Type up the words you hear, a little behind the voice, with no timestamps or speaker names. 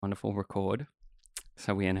wonderful record.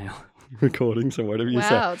 So we are now recording, so whatever you say.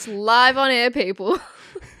 Wow, it's live on air, people.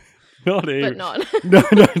 Not even. But not. No.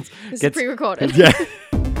 This is pre-recorded. Yeah.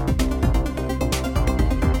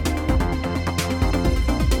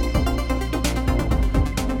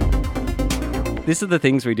 This is the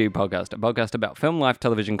Things We Do podcast, a podcast about film, life,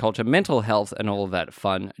 television, culture, mental health, and all of that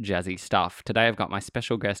fun, jazzy stuff. Today I've got my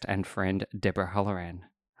special guest and friend, Deborah Halloran.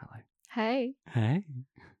 Hello. Hey. Hey.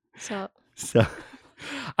 What's up? So,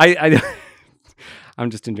 I'm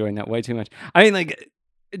just enjoying that way too much. I mean, like,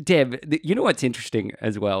 Deb, you know what's interesting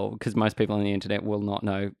as well, because most people on the internet will not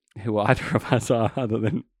know who either of us are other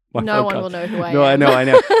than my No podcast. one will know who I No, am. I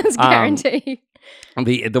know. It's guaranteed.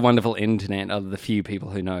 The wonderful internet are the few people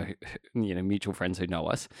who know, mutual friends who know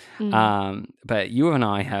us. But you and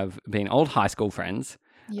I have been old high school friends.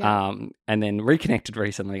 Yeah. And then reconnected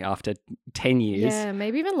recently after 10 years. Yeah,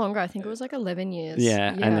 maybe even longer. I think it was like 11 years.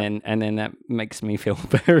 Yeah. And then that makes me feel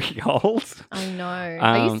very old. I know.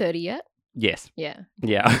 Are you 30 yet? Yes. Yeah.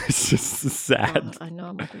 Yeah. It's just sad. Oh, I know.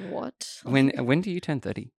 I'm like, what? When do you turn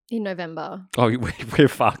 30? In November. Oh, we're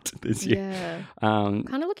fucked this year. Yeah.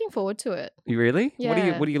 Kind of looking forward to it. You really?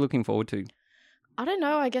 Yeah. What are you looking forward to? I don't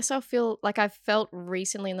know. I guess I've felt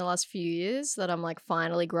recently in the last few years that I'm like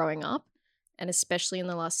finally growing up, and especially in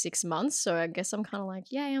the last 6 months. So I guess I'm kind of like,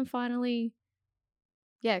 yay, I'm finally,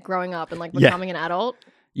 growing up and like becoming an adult.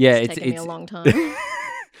 Yeah, it's taken me a long time.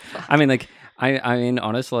 I mean, like, I mean,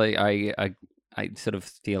 honestly, I sort of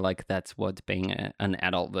feel like that's what's being an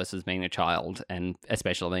adult versus being a child, and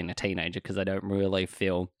especially being a teenager, because I don't really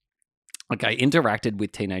feel like I interacted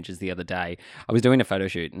with teenagers the other day. I was doing a photo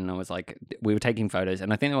shoot and I was like, we were taking photos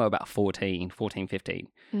and I think they were about 15.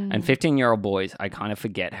 And 15-year-old boys, I kind of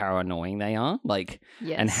forget how annoying they are, like,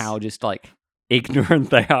 and how just like ignorant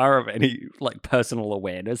they are of any like personal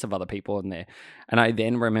awareness of other people in there. And I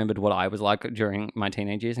then remembered what I was like during my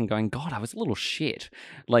teenage years and going, God, I was a little shit.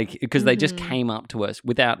 Like, because they just came up to us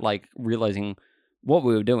without like realizing what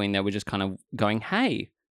we were doing. They were just kind of going,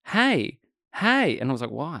 hey. And I was like,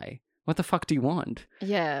 why? What the fuck do you want?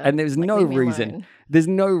 Yeah. And there's like, no leave me reason. alone. There's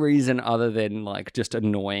no reason other than like just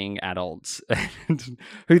annoying adults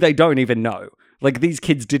who they don't even know. Like, these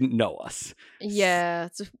kids didn't know us. Yeah,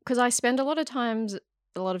 because I spend a lot of time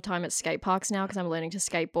at skate parks now because I'm learning to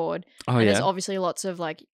skateboard. Oh, and yeah. there's obviously lots of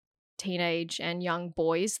like teenage and young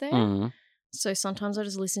boys there. Mm. So sometimes I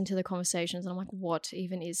just listen to the conversations and I'm like, what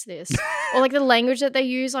even is this? Or like the language that they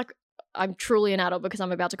use. Like, I'm truly an adult because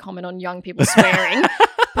I'm about to comment on young people swearing.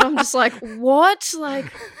 But I'm just like, what?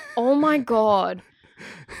 Like, oh my God.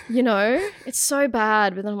 It's so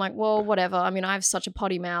bad. But then I'm like, well, whatever. I mean, I have such a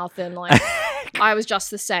potty mouth and like I was just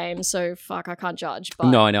the same. So fuck, I can't judge. But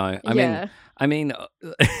No, I know. I mean, yeah.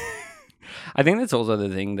 I think that's also the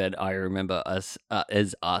thing that I remember us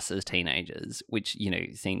as teenagers, which,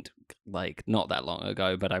 seemed like not that long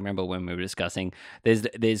ago. But I remember when we were discussing,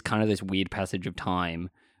 there's kind of this weird passage of time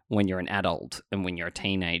when you're an adult and when you're a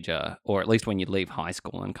teenager, or at least when you leave high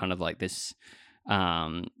school, and kind of like this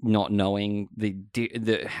not knowing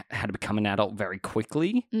the how to become an adult very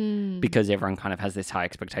quickly, because everyone kind of has this high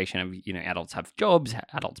expectation of, adults have jobs,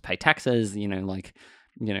 adults pay taxes,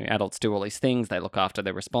 adults do all these things, they look after,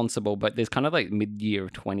 they're responsible. But there's kind of like mid-year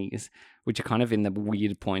 20s, which are kind of in the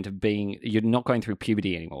weird point of being, you're not going through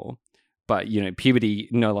puberty anymore, but, puberty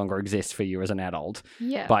no longer exists for you as an adult.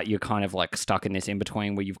 Yeah. But you're kind of like stuck in this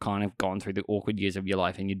in-between where you've kind of gone through the awkward years of your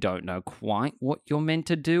life and you don't know quite what you're meant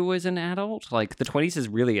to do as an adult. Like, the 20s is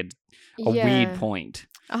really a weird point.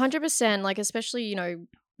 100%. Like, especially,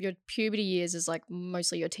 your puberty years is like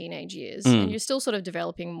mostly your teenage years. And you're still sort of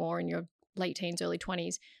developing more in your late teens, early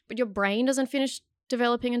 20s. But your brain doesn't finish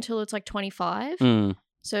developing until it's like 25.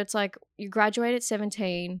 So it's like you graduate at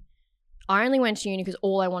 17. I only went to uni because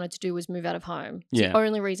all I wanted to do was move out of home. It's the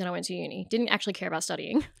only reason I went to uni. Didn't actually care about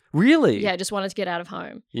studying. Really? Yeah, just wanted to get out of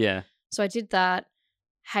home. Yeah. So I did that,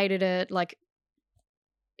 hated it. Like,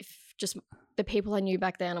 just the people I knew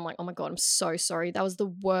back then, I'm like, oh my God, I'm so sorry. That was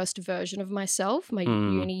the worst version of myself, my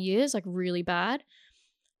uni years, like really bad.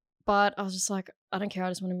 But I was just like, I don't care. I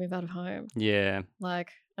just want to move out of home. Yeah.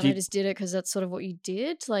 Like, and I just did it because that's sort of what you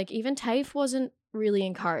did. Like, even TAFE wasn't really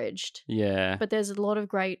encouraged. Yeah. But there's a lot of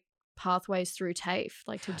great pathways through TAFE,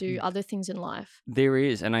 like to do other things in life. There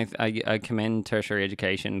is, and I commend tertiary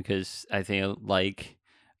education, because I feel like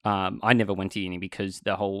I never went to uni because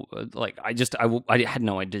the whole I had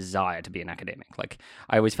no desire to be an academic. Like,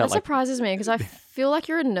 I always felt that like surprises me because I feel like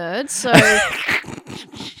you're a nerd, so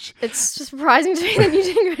it's just surprising to me that you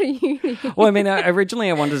didn't go to uni. Well, I mean, originally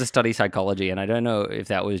I wanted to study psychology, and I don't know if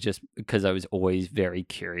that was just because I was always very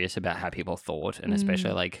curious about how people thought, and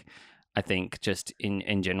especially like I think just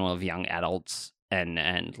in general of young adults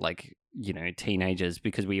and like, you know, teenagers,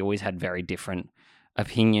 because we always had very different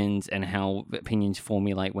opinions and how opinions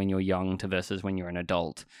formulate when you're young to versus when you're an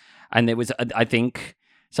adult. And there was, I think,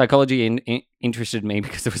 psychology interested me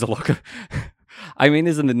because there was a lot of, I mean,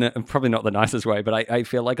 this isn't probably not the nicest way, but I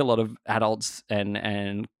feel like a lot of adults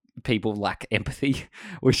and people lack empathy,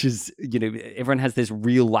 which is, you know, everyone has this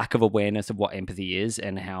real lack of awareness of what empathy is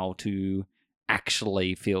and how to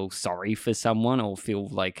actually feel sorry for someone or feel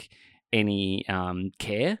like any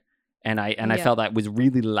care. And I felt that was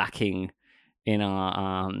really lacking in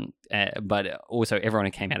our but also everyone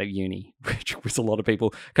who came out of uni, which was a lot of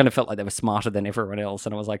people, kind of felt like they were smarter than everyone else.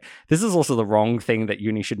 And I was like, this is also the wrong thing that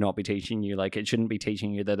uni should not be teaching you. Like, it shouldn't be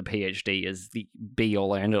teaching you that the PhD is the be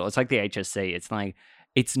all or end all. It's like the HSC. It's like,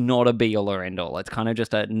 it's not a be all or end all. It's kind of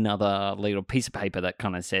just another little piece of paper that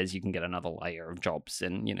kind of says you can get another layer of jobs,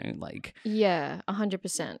 and, you know, like, Yeah,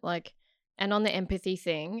 100%. Like, and on the empathy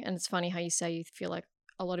thing, and it's funny how you say you feel like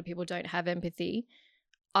a lot of people don't have empathy.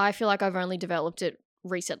 I feel like I've only developed it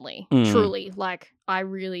recently, truly. Like, I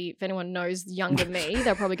really, if anyone knows younger me,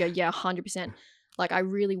 they'll probably go, yeah, 100%. Like, I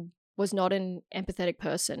really was not an empathetic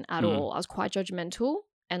person at all. I was quite judgmental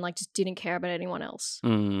and like just didn't care about anyone else.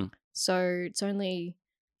 So it's only,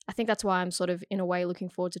 I think that's why I'm sort of in a way looking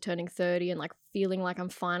forward to turning 30 and like feeling like I'm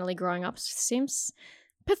finally growing up. Seems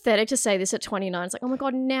pathetic to say this at 29. It's like, oh my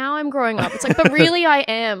God, now I'm growing up. It's like, but really I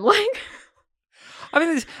am. Like, I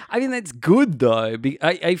mean, that's good though.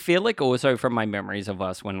 I feel like also from my memories of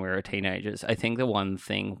us when we were teenagers, I think the one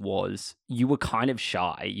thing was you were kind of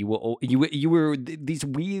shy. You were these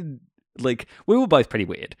weird. Like, we were both pretty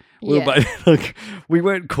weird. We were both like, we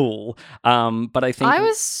weren't cool. But I think I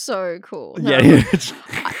was so cool. No, yeah.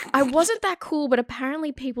 I wasn't that cool, but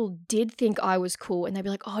apparently people did think I was cool, and they'd be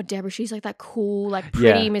like, "Oh, Deborah, she's like that cool, like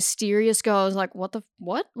pretty, mysterious girl." I was like,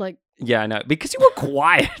 "What? Like?" Yeah, I know, because you were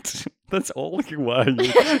quiet. That's all you were.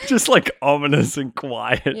 Just like ominous and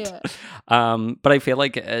quiet. Yeah. But I feel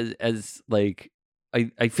like as like.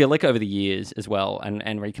 I feel like over the years as well, and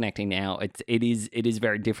reconnecting now, it is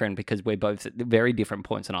very different because we're both at very different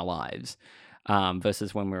points in our lives,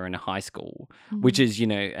 versus when we were in high school, which is, you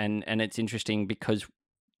know, and it's interesting because,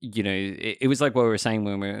 you know, it was like what we were saying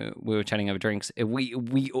when we were chatting over drinks.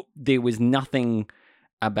 We there was nothing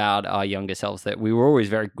about our younger selves that we were always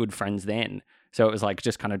very good friends then. So it was like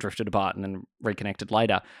just kind of drifted apart and then reconnected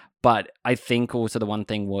later. But I think also the one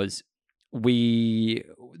thing was,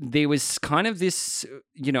 there was kind of this,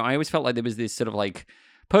 you know, I always felt like there was this sort of like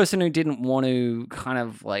person who didn't want to kind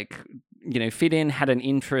of like, you know, fit in, had an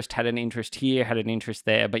interest here, had an interest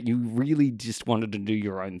there, but you really just wanted to do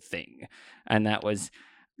your own thing. And that was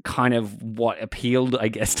kind of what appealed, I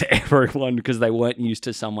guess, to everyone, because they weren't used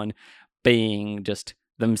to someone being just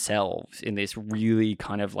themselves in this really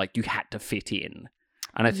kind of like, you had to fit in.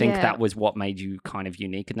 And I think that was what made you kind of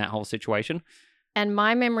unique in that whole situation. And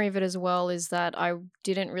my memory of it as well is that I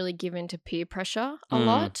didn't really give in to peer pressure a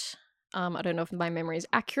lot. I don't know if my memory is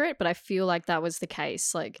accurate, but I feel like that was the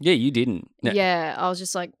case. Like, yeah, you didn't. No. Yeah, I was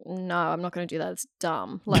just like, no, I'm not going to do that. It's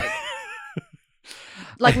dumb. Like,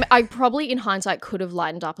 like I probably in hindsight could have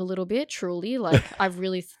lightened up a little bit. Truly, like I've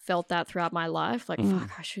really felt that throughout my life. Like,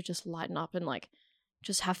 fuck, I should just lighten up and like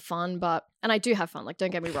just have fun. And I do have fun. Like,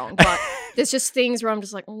 don't get me wrong, but there's just things where I'm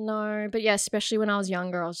just like, no. But yeah, especially when I was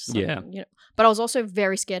younger, I was just like, you know. But I was also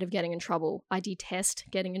very scared of getting in trouble. I detest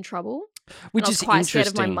getting in trouble. Which is quite scared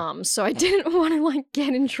of my mum, so I didn't want to like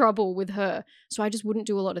get in trouble with her. So I just wouldn't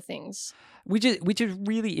do a lot of things. Which is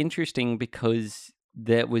really interesting because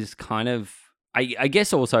that was kind of, I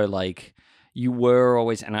guess also like you were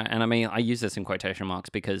always, and I mean, I use this in quotation marks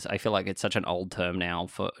because I feel like it's such an old term now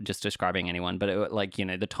for just describing anyone, but it, like, you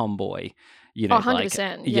know, the tomboy, you know,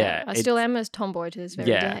 100%. Like, yeah. I still am a tomboy to this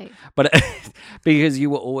very day. But because you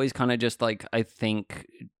were always kind of just like, I think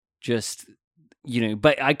just, you know,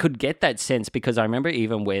 but I could get that sense because I remember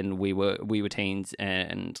even when we were teens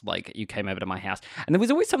and like you came over to my house and there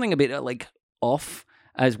was always something a bit like off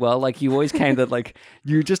as well. Like you always came that like,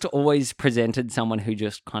 you just always presented someone who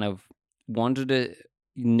just kind of wanted to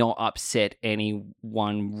not upset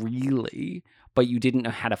anyone really, but you didn't know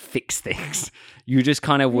how to fix things. You just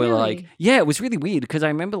kind of were like, yeah, it was really weird because I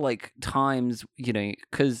remember like times, you know,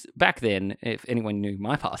 because back then, if anyone knew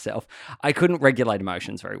my past self, I couldn't regulate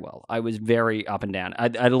emotions very well. I was very up and down.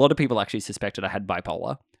 A lot of people actually suspected I had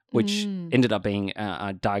bipolar, which ended up being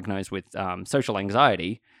diagnosed with social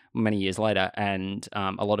anxiety many years later. And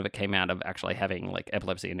a lot of it came out of actually having like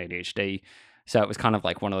epilepsy and ADHD. So it was kind of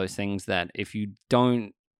like one of those things that if you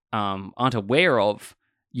aren't aware of,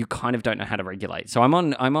 you kind of don't know how to regulate. So I'm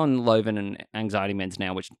on Loven and anxiety meds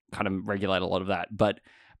now, which kind of regulate a lot of that. But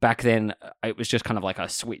back then it was just kind of like a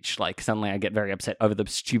switch. Like suddenly I get very upset over the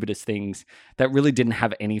stupidest things that really didn't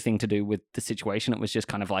have anything to do with the situation. It was just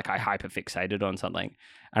kind of like I hyperfixated on something.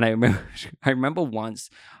 And I remember once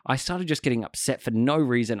I started just getting upset for no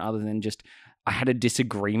reason other than just I had a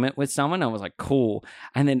disagreement with someone. I was like, cool.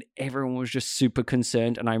 And then everyone was just super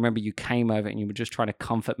concerned. And I remember you came over and you were just trying to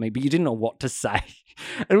comfort me, but you didn't know what to say.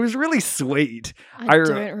 It was really sweet. I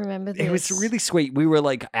don't remember this. It was really sweet. We were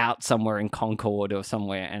like out somewhere in Concord or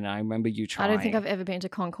somewhere. And I rember you trying. I don't think I've ever been to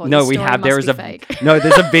Concord. No, This we story have. must There is be a fake. no.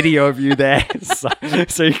 There's a video of you there, so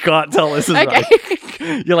you can't tell this is Okay.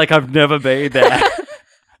 right. You're like, I've never been there.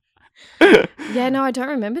 Yeah, no, I don't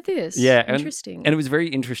remember this. Yeah, Interesting. And it was very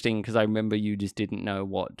interesting because I remember you just didn't know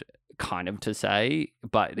what kind of to say,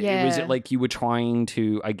 but it was Yeah. like you were trying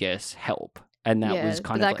to, I guess, help, and that was but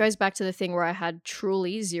kind that of like, goes back to the thing where I had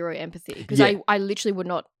truly zero empathy because Yeah. I literally would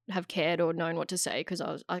not have cared or known what to say because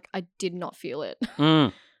I was like, I did not feel it.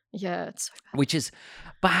 Mm. Yeah, it's so bad. Which is,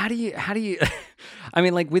 but how do you? I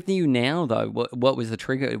mean, like with you now though, what was the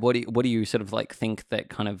trigger? What do you sort of like think that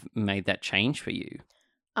kind of made that change for you?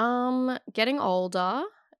 Getting older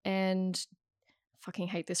and fucking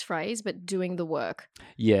hate this phrase, but doing the work.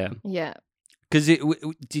 Yeah, Yeah. because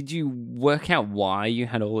did you work out why you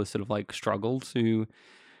had all this sort of like struggle to,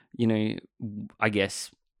 you know, I guess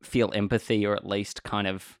feel empathy or at least kind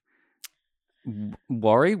of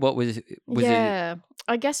worry? What was it? Yeah.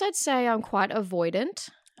 I guess I'd say I'm quite avoidant.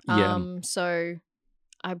 Yeah. So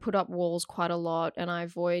I put up walls quite a lot and I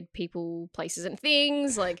avoid people, places and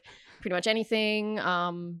things, like pretty much anything.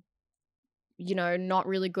 You know, not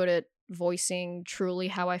really good at voicing truly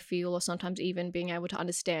how I feel or sometimes even being able to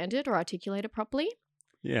understand it or articulate it properly.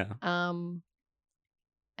 Yeah.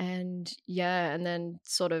 And yeah, and then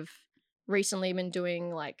sort of recently been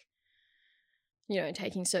doing like, you know,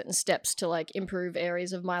 taking certain steps to like improve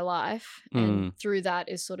areas of my life. And through that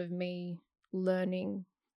is sort of me learning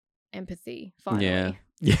empathy finally. Yeah.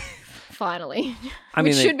 Yeah. Finally. I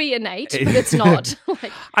mean, Which should be innate, but it's not.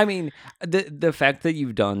 Like, I mean, the fact that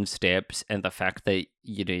you've done steps and the fact that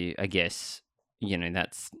you do, I guess, you know,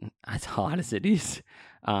 that's as hard as it is.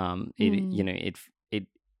 You know,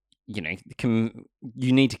 you know,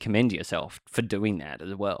 you need to commend yourself for doing that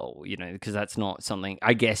as well, you know, because that's not something,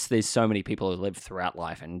 I guess there's so many people who live throughout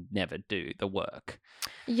life and never do the work.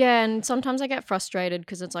 yeah, and sometimes I get frustrated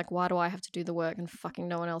because it's like, why do I have to do the work and fucking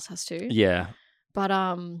no one else has to? Yeah. But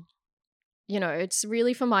you know, it's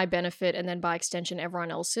really for my benefit and then by extension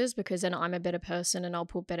everyone else's, because then I'm a better person and I'll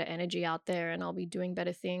put better energy out there and I'll be doing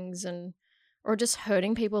better things and or just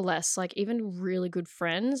hurting people less. Like even really good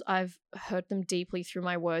friends, I've hurt them deeply through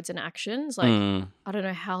my words and actions. Like I don't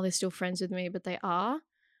know how they're still friends with me, but they are.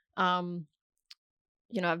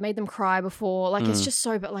 You know, I've made them cry before. Like it's just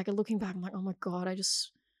so, but like looking back, I'm like, oh my God,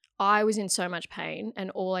 I was in so much pain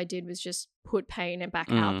and all I did was just put pain and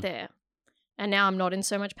back out there. And now I'm not in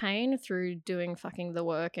so much pain through doing fucking the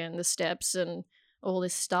work and the steps and all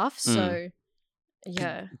this stuff. So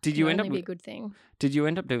yeah, Did you can end only up be a good thing? Did you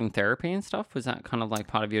end up doing therapy and stuff? Was that kind of like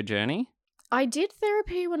part of your journey? I did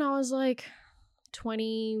therapy when I was like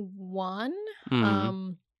 21.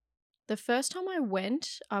 The first time I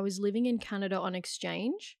went, I was living in Canada on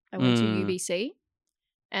exchange. I went to UBC,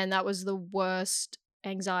 and that was the worst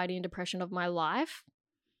anxiety and depression of my life.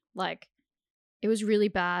 Like, it was really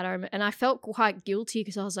bad. And I felt quite guilty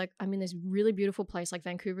because I was like, I'm in this really beautiful place. Like,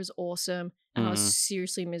 Vancouver's awesome. And I was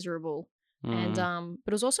seriously miserable. And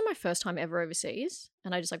but it was also my first time ever overseas,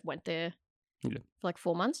 and I just like went there for like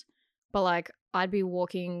 4 months. But like I'd be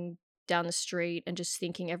walking down the street and just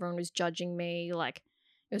thinking everyone was judging me, like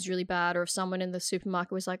it was really bad. Or if someone in the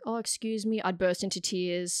supermarket was like, "Oh, excuse me," I'd burst into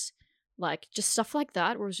tears, like just stuff like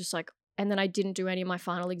that. Where it was just like, and then I didn't do any of my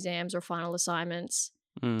final exams or final assignments,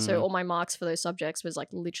 so all my marks for those subjects was like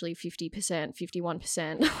literally 50%,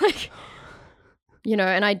 51%, like. You know,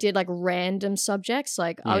 and I did like random subjects.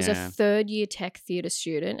 Like I was a third year tech theatre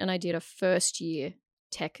student and I did a first year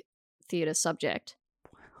tech theatre subject.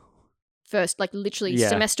 First, like literally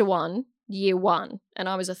semester 1, year 1. And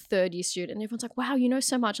I was a third year student. And everyone's like, wow, you know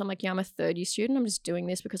so much. I'm like, yeah, I'm a third year student. I'm just doing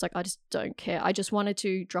this because like I just don't care. I just wanted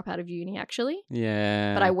to drop out of uni actually.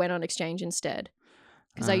 Yeah. But I went on exchange instead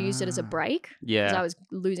because I used it as a break. Yeah. Because I was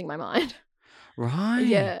losing my mind. Right.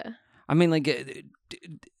 Yeah. I mean, like,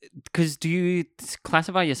 because do you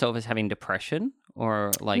classify yourself as having depression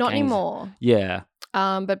or like not anymore? Yeah.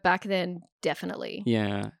 But back then, definitely.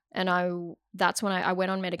 Yeah. And that's when I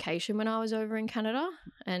went on medication when I was over in Canada,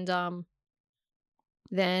 and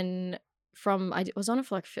then I was on it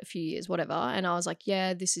for like a few years, whatever, and I was like,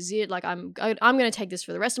 yeah, this is it. Like I'm gonna take this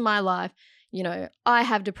for the rest of my life. You know, I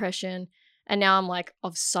have depression, And now I'm like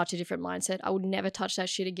of such a different mindset. I would never touch that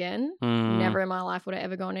shit again. Mm. Never in my life would I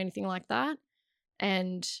ever go on anything like that.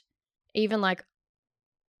 And even like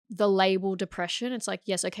the label depression, it's like,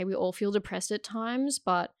 yes, okay, we all feel depressed at times,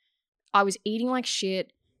 but I was eating like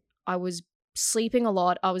shit. I was sleeping a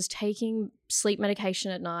lot. I was taking sleep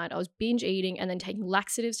medication at night. I was binge eating and then taking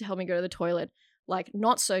laxatives to help me go to the toilet, like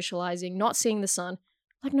not socializing, not seeing the sun.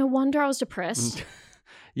 Like, no wonder I was depressed.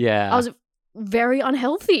 Yeah. I was very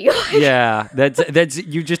unhealthy. Yeah. That's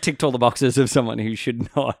you just ticked all the boxes of someone who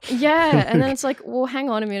should not. Yeah. And then it's like, well, hang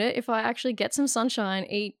on a minute. If I actually get some sunshine,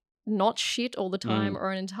 eat not shit all the time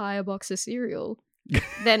or an entire box of cereal,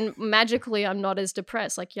 then magically I'm not as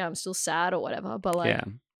depressed. Like, yeah, I'm still sad or whatever, but like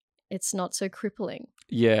it's not so crippling.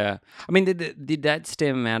 Yeah. I mean, did that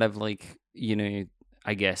stem out of like, you know,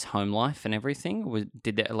 I guess home life and everything?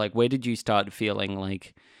 Did that, like, where did you start feeling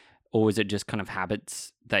like, or was it just kind of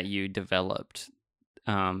habits that you developed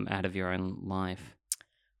out of your own life?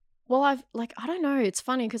 Well, I don't know. It's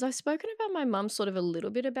funny because I've spoken about my mum sort of a little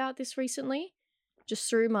bit about this recently. Just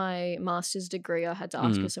through my master's degree, I had to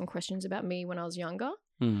ask her some questions about me when I was younger.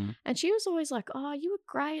 Mm. And she was always like, oh, you were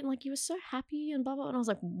great. And like, you were so happy and blah, blah. And I was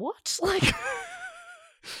like, what? Like,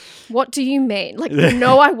 what do you mean? Like,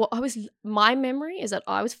 no, I was, my memory is that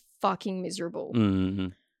I was fucking miserable. Mm-hmm.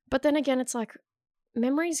 But then again, it's like,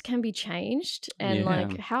 memories can be changed. And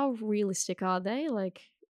like, how realistic are they? Like,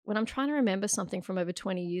 when I'm trying to remember something from over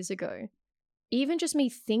 20 years ago, even just me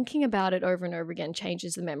thinking about it over and over again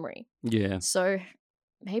changes the memory. Yeah. So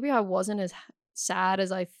maybe I wasn't as sad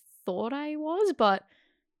as I thought I was, but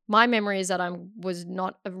my memory is that I was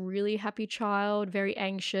not a really happy child, very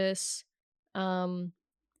anxious, and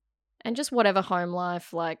just whatever home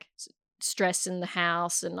life, like stress in the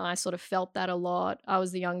house, and I sort of felt that a lot. I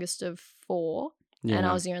was the youngest of 4, and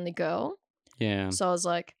I was the only girl. Yeah. So I was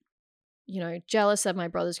like, you know, jealous that my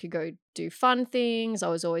brothers could go do fun things. I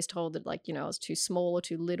was always told that, like, you know, I was too small or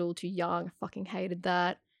too little, too young. I fucking hated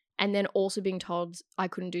that. And then also being told I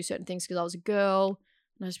couldn't do certain things because I was a girl.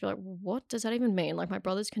 And I just be like, what does that even mean? Like, my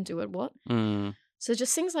brothers can do it, what? Mm. So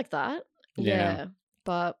just things like that. Yeah.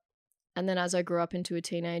 But, and then as I grew up into a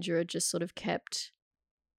teenager, it just sort of kept,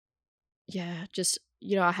 just,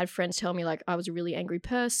 you know, I had friends tell me, like, I was a really angry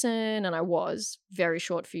person, and I was very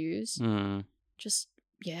short fuse. Just,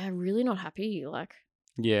 really not happy. Like,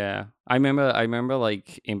 yeah, I remember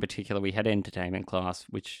like in particular we had entertainment class,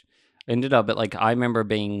 which ended up, but like I remember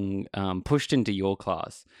being pushed into your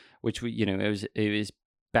class, which we, you know, it was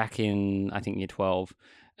back in I think year 12,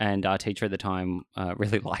 and our teacher at the time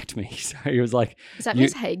really liked me, so he was like, is that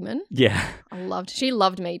Miss Hagman? Yeah, she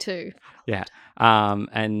loved me too. Yeah,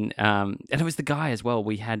 and it was the guy as well.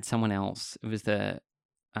 We had someone else. It was the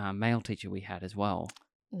male teacher we had as well.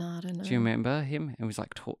 No, I don't know. Do you remember him? It was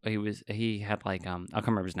like he had like I can't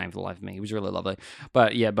remember his name for the life of me. He was really lovely,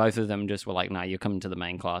 but yeah, both of them just were like, "Nah, you're coming to the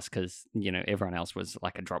main class," because you know everyone else was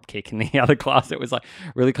like a drop kick in the other class. It was like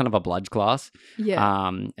really kind of a bludge class,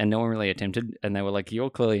 and no one really attempted. And they were like, "You're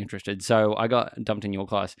clearly interested," so I got dumped in your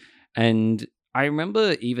class. And I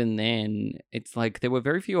remember even then, it's like there were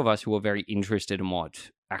very few of us who were very interested in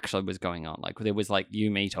what actually was going on. Like there was like you,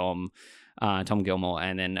 me, Tom Gilmore,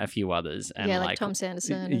 and then a few others, and like Tom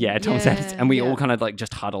Sanderson. Tom Sanderson, and we all kind of like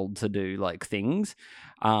just huddled to do like things.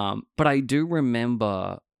 But I do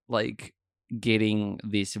remember like getting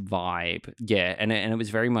this vibe, and it was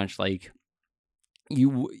very much like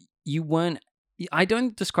you weren't. I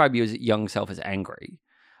don't describe you as young self as angry,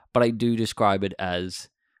 but I do describe it as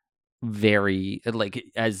very, like,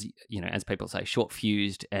 as you know, as people say, short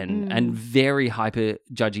fused and very hyper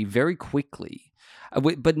judgy very quickly,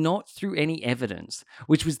 but not through any evidence,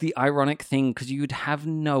 which was the ironic thing, because you'd have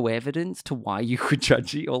no evidence to why you were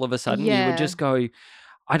judgy. All of a sudden you would just go,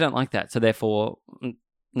 I don't like that, so therefore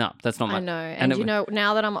no, that's not my... I know. And you know,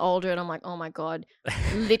 now that I'm older and I'm like, oh my God,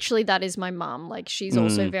 literally that is my mum. Like, she's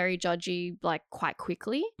also very judgy, like, quite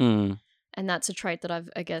quickly. And that's a trait that I've,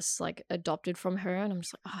 I guess, like, adopted from her. And I'm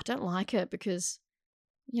just like, oh, I don't like it, because,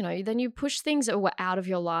 you know, then you push things that were out of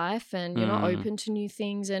your life and you're not open to new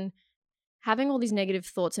things. And having all these negative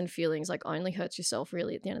thoughts and feelings, like, only hurts yourself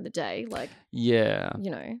really at the end of the day. Like, you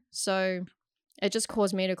know, so it just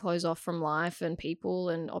caused me to close off from life and people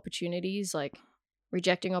and opportunities, like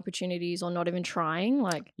rejecting opportunities or not even trying.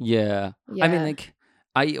 Like, I mean, like,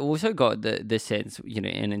 I also got the sense, you know,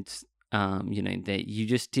 and it's, you know, that you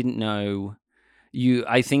just didn't know.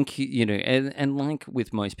 I think, you know, and like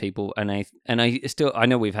with most people, and I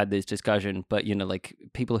know we've had this discussion, but, you know, like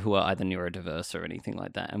people who are either neurodiverse or anything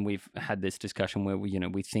like that, and we've had this discussion where we, you know,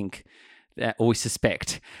 we think or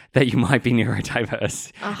suspect that you might be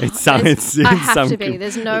neurodiverse. I have to be.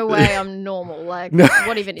 There's no way I'm normal. Like, No.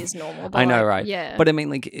 what even is normal? But I know, like, right? Yeah. But I mean,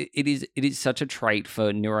 like, it is such a trait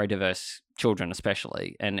for neurodiverse children,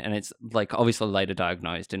 especially, and it's like obviously later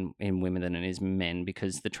diagnosed in women than it is men,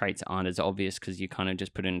 because the traits aren't as obvious, because you kind of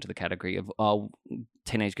just put it into the category of, oh,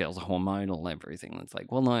 teenage girls are hormonal and everything. It's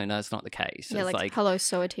like, well, no, that's not the case. Yeah, it's like, hello,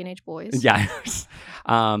 so are teenage boys. Yeah.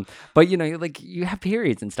 But like you have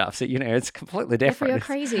periods and stuff, so it's completely different. You're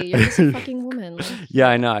crazy. You're just a fucking woman. Like, yeah,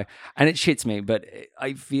 I know, and it shits me, but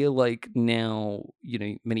I feel like now,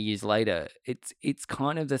 many years later, it's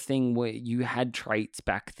kind of the thing where you had traits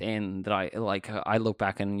back then that I look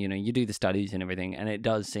back and you do the studies and everything, and it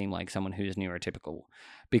does seem like someone who's neurotypical,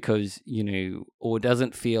 because or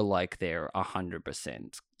doesn't feel like they're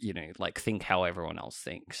 100%, like think how everyone else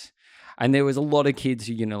thinks. And there was a lot of kids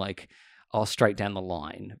who like, straight down the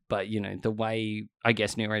line, but the way I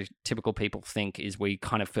guess neurotypical people think is we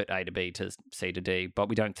kind of fit A to B to C to D, but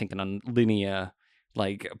we don't think in a linear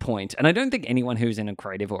like point. And I don't think anyone who's in a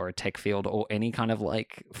creative or a tech field or any kind of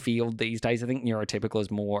like field these days, I think neurotypical is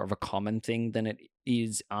more of a common thing than it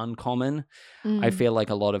is uncommon. I feel like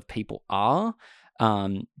a lot of people are,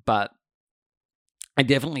 but I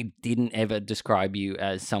definitely didn't ever describe you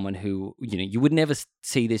as someone who, you would never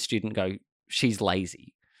see this student go, she's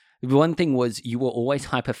lazy. The one thing was you were always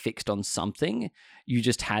hyperfixed on something. You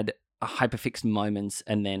just had hyperfixed moments,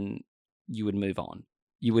 and then you would move on.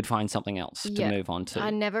 You would find something else to move on to.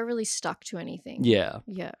 I never really stuck to anything. Yeah.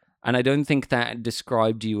 Yeah. And I don't think that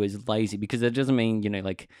described you as lazy, because that doesn't mean,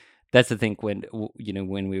 like, that's the thing when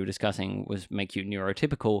we were discussing was make you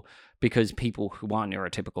neurotypical, because people who are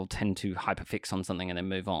neurotypical tend to hyperfix on something and then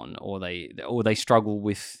move on, or they struggle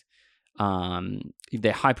with,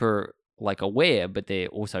 they're hyper like aware, but they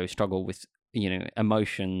also struggle with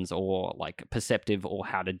emotions, or like perceptive, or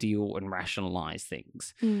how to deal and rationalize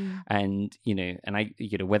things. And and I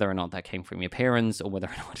whether or not that came from your parents, or whether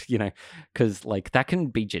or not because like that can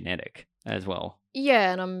be genetic as well.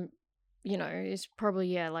 Yeah, and I'm it's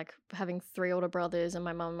probably like having 3 older brothers and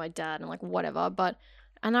my mum and my dad and like whatever.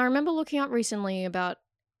 And I remember looking up recently about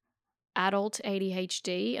adult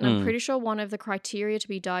ADHD, and I'm pretty sure one of the criteria to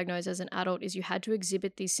be diagnosed as an adult is you had to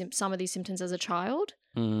exhibit some of these symptoms as a child,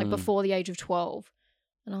 like before the age of 12.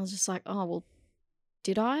 And I was just like, oh, well,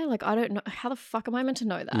 did I? Like, I don't know. How the fuck am I meant to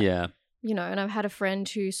know that? Yeah. And I've had a friend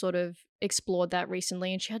who sort of explored that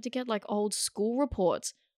recently, and she had to get like old school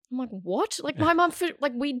reports. I'm like, what? Like, my mum,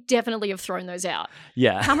 like, we definitely have thrown those out.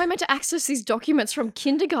 Yeah. How am I meant to access these documents from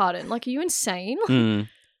kindergarten? Like, are you insane?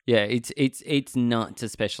 Yeah, it's nuts,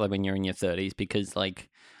 especially when you're in your 30s, because like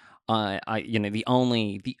I the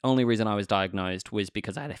only reason I was diagnosed was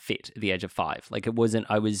because I had a fit at the age of 5. Like, it wasn't,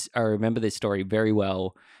 I remember this story very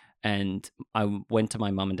well, and I went to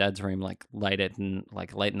my mum and dad's room like late in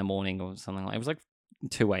the morning or something, like it was like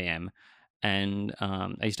 2 a.m. and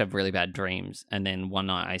I used to have really bad dreams, and then one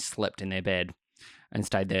night I slept in their bed and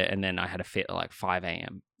stayed there, and then I had a fit at like 5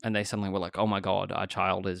 a.m. and they suddenly were like, oh my God, our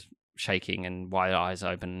child is shaking and wide eyes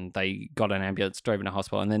open. They got an ambulance, drove into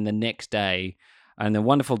hospital, and then the next day, and the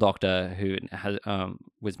wonderful doctor who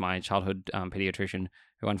was my childhood pediatrician,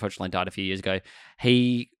 who unfortunately died a few years ago,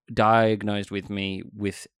 he diagnosed with me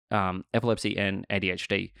with epilepsy and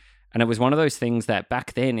ADHD. And it was one of those things that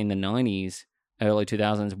back then in the 90s, early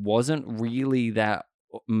 2000s, wasn't really that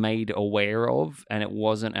made aware of, and it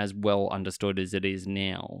wasn't as well understood as it is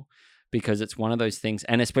now. Because it's one of those things,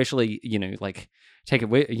 and especially, like, take it,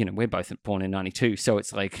 we're both born in 92, so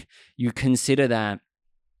it's like, you consider that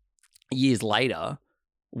years later,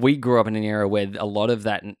 we grew up in an era where a lot of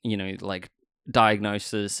that, like,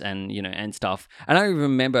 diagnosis and, and stuff, and I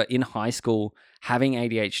remember in high school having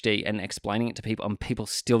ADHD and explaining it to people, and people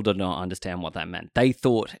still did not understand what that meant. They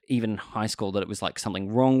thought, even in high school, that it was like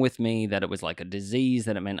something wrong with me, that it was like a disease,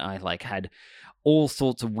 that it meant I like had all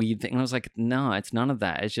sorts of weird things. And I was like, no, it's none of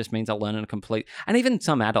that. It just means I learn in a complete... And even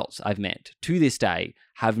some adults I've met to this day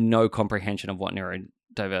have no comprehension of what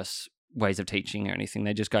neurodiverse ways of teaching or anything.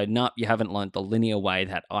 They just go, no, you haven't learned the linear way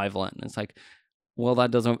that I've learned. And it's like, well, that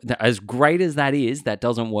doesn't... As great as that is, that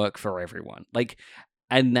doesn't work for everyone. Like,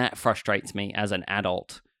 and that frustrates me as an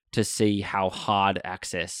adult to see how hard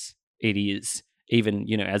access it is,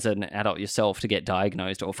 even, as an adult yourself, to get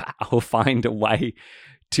diagnosed or find a way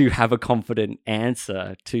to have a confident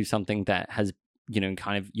answer to something that has,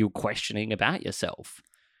 kind of you're questioning about yourself.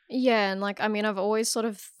 Yeah, and like, I mean, I've always sort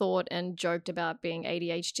of thought and joked about being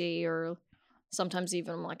ADHD, or sometimes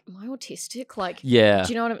even I'm like, am I autistic? Like, yeah. Do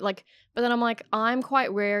you know what I mean? Like, but then I'm like, I'm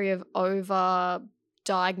quite wary of over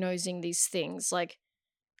diagnosing these things. Like,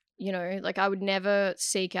 like I would never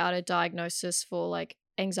seek out a diagnosis for like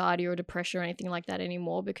anxiety or depression or anything like that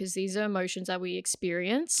anymore, because these are emotions that we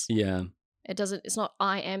experience. Yeah. It's not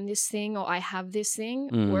I am this thing or I have this thing.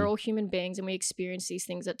 We're all human beings and we experience these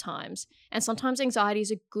things at times. And sometimes anxiety is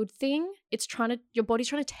a good thing. It's your body's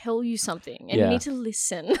trying to tell you something and you need to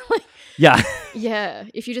listen. Yeah. Yeah.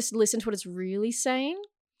 If you just listen to what it's really saying.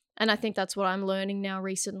 And I think that's what I'm learning now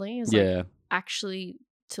recently is Yeah. actually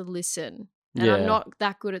to listen. And I'm not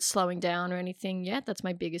that good at slowing down or anything yet. That's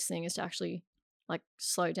my biggest thing, is to actually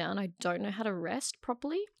slow down. I don't know how to rest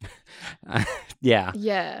properly. Yeah.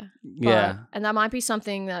 Yeah. Yeah. And that might be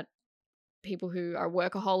something that people who are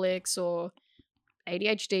workaholics or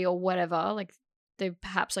ADHD or whatever, they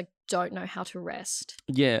perhaps don't know how to rest.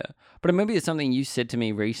 Yeah. But maybe it's something you said to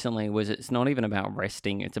me recently was it's not even about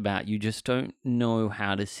resting. It's about you just don't know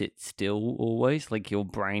how to sit still always. Like your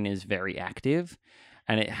brain is very active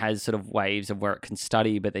and it has sort of waves of where it can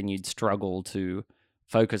study, but then you'd struggle to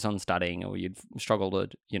focus on studying, or you'd struggle to,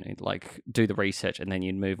 do the research, and then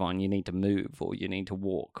you'd move on. You need to move, or you need to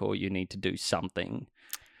walk, or you need to do something.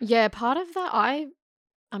 Yeah, part of that, I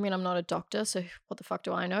mean, I'm not a doctor, so what the fuck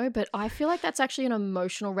do I know? But I feel like that's actually an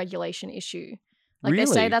emotional regulation issue. They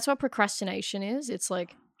say that's what procrastination is. It's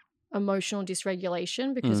emotional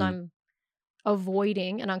dysregulation, because I'm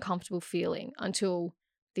avoiding an uncomfortable feeling until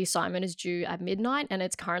the assignment is due at midnight and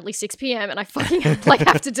it's currently 6 p.m. and I fucking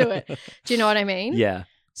have to do it. Do you know what I mean? Yeah.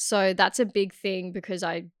 So that's a big thing, because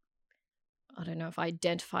I don't know if I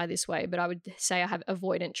identify this way, but I would say I have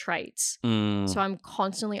avoidant traits. So I'm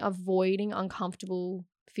constantly avoiding uncomfortable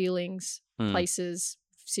feelings, places,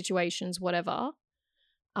 situations, whatever.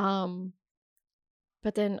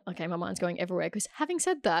 But then, okay, my mind's going everywhere, because having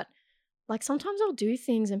said that, sometimes I'll do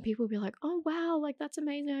things and people will be like, oh, wow, that's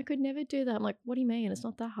amazing. I could never do that. I'm like, what do you mean? It's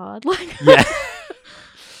not that hard. Yeah.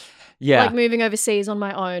 Yeah. Moving overseas on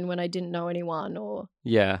my own when I didn't know anyone, or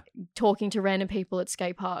talking to random people at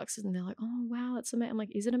skate parks, and they're like, oh, wow, that's amazing. I'm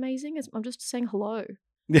like, is it amazing? I'm just saying hello.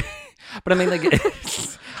 But I mean,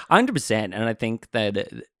 100%. And I think that,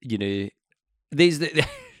 there's the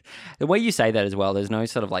way you say that as well, there's no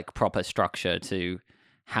sort of proper structure to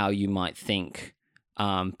how you might think.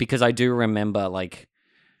 Because I do remember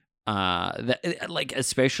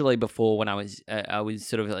especially before when I was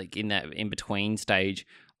sort of in that in between stage,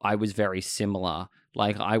 I was very similar.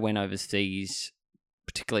 I went overseas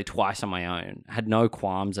particularly twice on my own, had no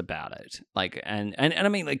qualms about it. And I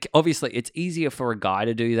mean, obviously it's easier for a guy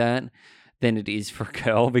to do that than it is for a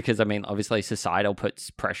girl, because I mean, obviously societal puts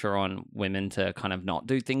pressure on women to kind of not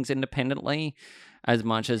do things independently as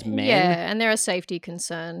much as men. Yeah, and there are safety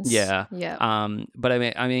concerns. Yeah. Yeah. But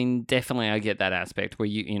I mean, definitely I get that aspect where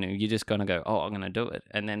you're just gonna go, oh, I'm gonna do it,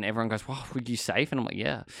 and then everyone goes, well, were you safe? And I'm like,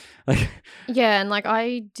 yeah. Yeah, and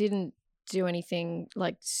I didn't do anything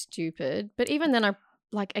stupid, but even then,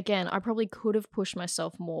 again, I probably could have pushed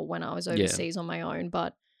myself more when I was overseas on my own,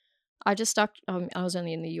 but I just stuck. I was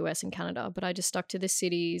only in the US and Canada, but I just stuck to the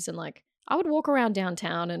cities, and I would walk around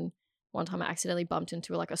downtown, and one time I accidentally bumped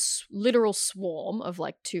into a literal swarm of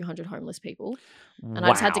 200 homeless people. And I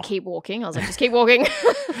just had to keep walking. I was like, just keep walking.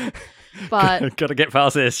 But gotta get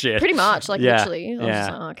past this shit. Pretty much, literally. I was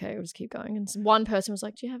just like, oh, okay, we'll just keep going. And one person was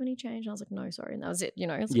like, do you have any change? And I was like, no, sorry. And that was it,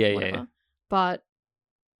 It's whatever. Yeah. But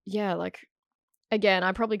yeah, again,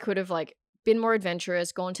 I probably could have been more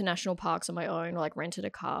adventurous, gone to national parks on my own, or rented a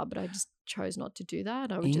car, but I just chose not to do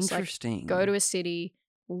that. I would just go to a city,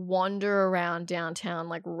 wander around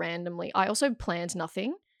downtown randomly. I also planned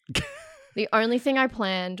nothing. The only thing I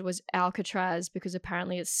planned was Alcatraz, because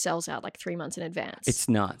apparently it sells out 3 months in advance. It's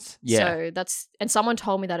nuts. Yeah. So and someone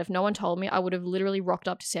told me that. If no one told me, I would have literally rocked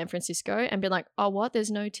up to San Francisco and been like, oh, what?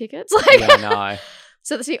 There's no tickets? Yeah, no.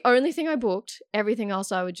 So that's the only thing I booked. Everything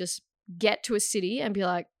else I would just get to a city and be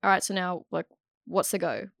like, all right, so now what's the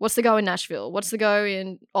go? What's the go in Nashville? What's the go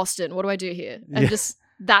in Austin? What do I do here? And just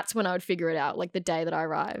that's when I would figure it out, the day that I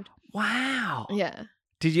arrived. Wow. Yeah.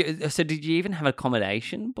 Did you even have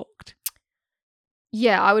accommodation booked?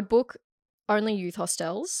 Yeah, I would book only youth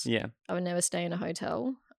hostels. Yeah. I would never stay in a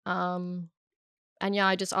hotel. And yeah,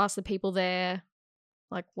 I just asked the people there,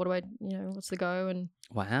 what do I, what's the go? And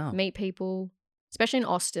wow, meet people, especially in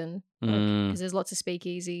Austin, because there's lots of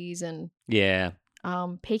speakeasies and yeah.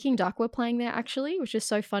 Peking Duck were playing there actually, which is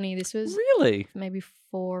so funny. This was really maybe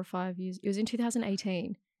 4 or 5 years. It was in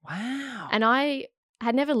 2018. Wow. And I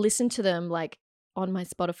had never listened to them on my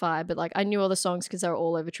Spotify, but I knew all the songs because they were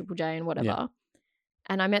all over Triple J and whatever. Yeah.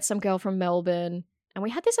 And I met some girl from Melbourne, and we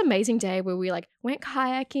had this amazing day where we went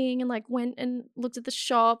kayaking and went and looked at the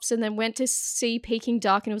shops, and then went to see Peking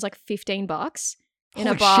Duck, and it was $15 in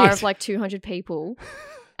a bar of 200 people.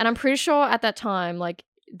 And I'm pretty sure at that time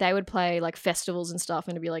they would play like festivals and stuff,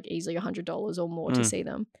 and it'd be like easily $100 or more to see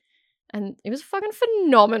them. And it was fucking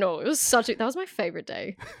phenomenal. It was that was my favorite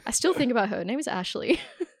day. I still think about her. Her name is Ashley.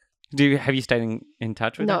 Have you stayed in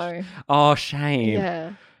touch with Ash? No. Oh, shame.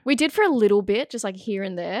 Yeah. We did for a little bit, just like here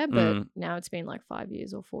and there, but now it's been like 5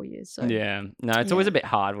 years or 4 years. So yeah. No, it's always a bit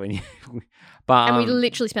hard when you but and we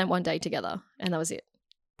literally spent one day together and that was it.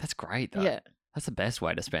 That's great though. Yeah. That's the best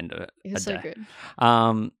way to spend it. It was so good.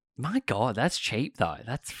 My God, that's cheap though.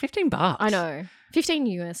 That's $15. I know.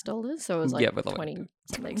 $15, so it was like but 20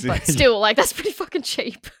 something. But still, like that's pretty fucking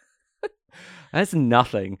cheap. That's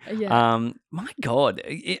nothing. Yeah. My God,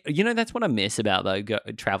 that's what I miss about though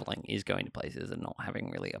traveling is going to places and not having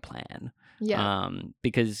really a plan. Yeah.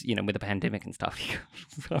 Because with the pandemic and stuff,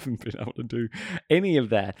 I haven't been able to do any of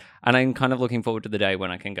that, and I'm kind of looking forward to the day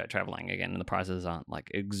when I can go traveling again and the prices aren't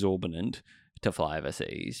like exorbitant to fly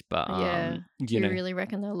overseas. But do you really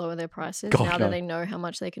reckon they'll lower their prices God, now no. that they know how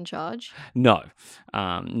much they can charge? No,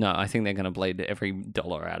 I think they're going to bleed every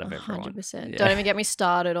dollar out of everyone. 100%. Yeah. Don't even get me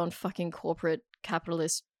started on fucking corporate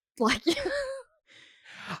capitalist. Like,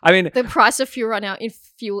 I mean, the price of fuel right now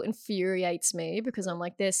infuriates me because I'm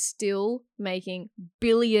like, they're still making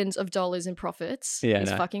billions of dollars in profits.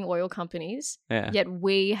 These fucking oil companies. Yeah. Yet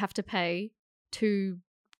we have to pay $2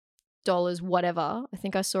 whatever. I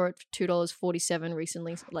think I saw it for $2.47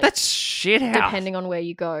 recently. Like, that's shit house. Depending on where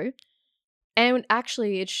you go. And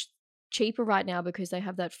actually, it's cheaper right now because they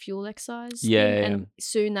have that fuel excise. Yeah, thing, yeah. And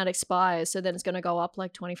soon that expires. So then it's going to go up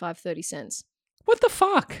like 25-30 cents. What the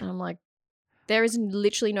fuck? And I'm like, there is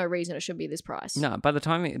literally no reason it should be this price. No, by the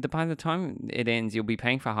time it ends, you'll be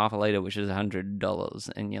paying for half a liter, which is $100,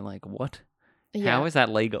 and you're like, what? Yeah. How is that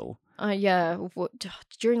legal? Yeah.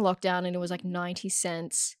 During lockdown, and it was like 90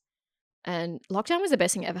 cents. And lockdown was the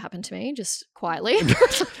best thing that ever happened to me, just quietly.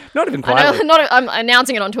 Not even quietly. I'm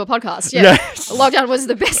announcing it onto a podcast. Yeah. Yes. Lockdown was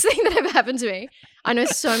the best thing that ever happened to me. I know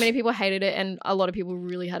so many people hated it and a lot of people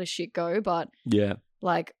really had a shit go, but yeah,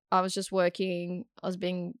 like I was just working, I was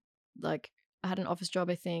being like, I had an office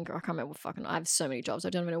job, I think, or I can't remember I have so many jobs.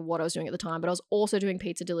 I don't even know what I was doing at the time, but I was also doing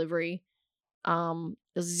pizza delivery. There's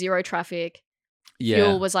zero traffic. Yeah.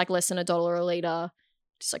 Fuel was like less than $1 a liter.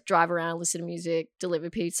 Just like drive around, listen to music,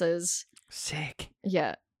 deliver pizzas. Sick.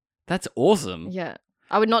 Yeah. That's awesome. Yeah.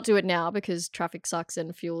 I would not do it now because traffic sucks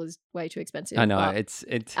and fuel is way too expensive. I know. It's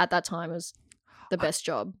at that time it was the best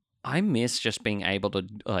job. I miss just being able to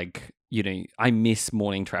I miss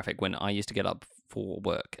morning traffic when I used to get up for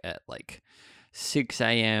work at like 6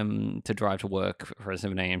 a.m. to drive to work for a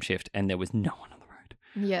 7 a.m. shift and there was no one on the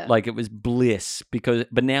road. Yeah. Like it was bliss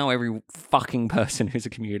but now every fucking person who's a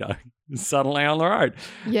commuter is suddenly on the road.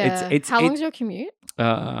 Yeah. How long's your commute?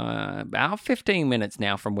 About 15 minutes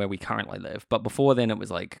now from where we currently live. But before then it was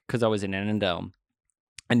like, because I was in Annandale,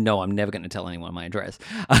 and no, I'm never going to tell anyone my address.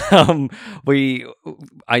 I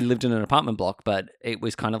lived in an apartment block, but it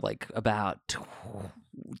was kind of like about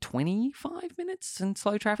 25 minutes in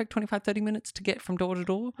slow traffic, 25, 30 minutes to get from door to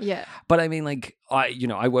door. Yeah. But I mean, like,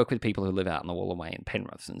 I work with people who live out in the Wollongong and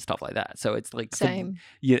Penrith and stuff like that. So it's like, same.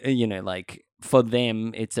 Like for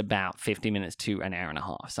them, it's about 50 minutes to an hour and a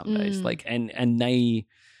half some days. Like, and they...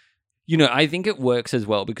 I think it works as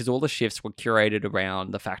well because all the shifts were curated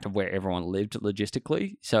around the fact of where everyone lived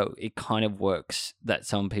logistically. So it kind of works that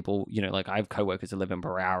some people, like I have coworkers who live in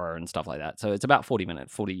Barara and stuff like that. So it's about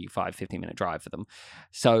 50-minute drive for them.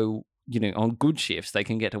 So, on good shifts, they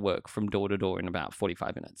can get to work from door to door in about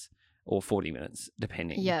 45 minutes or 40 minutes,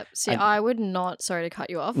 depending. Yeah. See, I would not, sorry to cut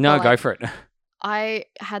you off. No, go for it. I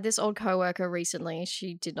had this old coworker recently.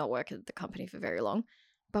 She did not work at the company for very long,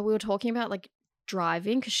 but we were talking about like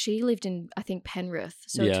driving because she lived in, I think, Penrith.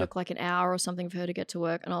 So it took like an hour or something for her to get to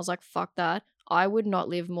work. And I was like, fuck that. I would not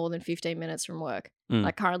live more than 15 minutes from work.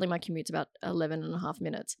 Like currently my commute's about 11 and a half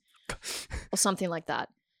minutes or something like that.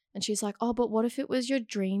 And she's like, oh, but what if it was your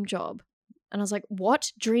dream job? And I was like,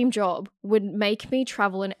 what dream job would make me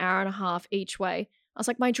travel an hour and a half each way? I was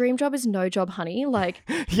like, my dream job is no job, honey. Like,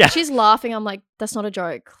 she's laughing. I'm like, that's not a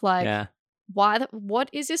joke. Like, what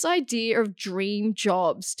is this idea of dream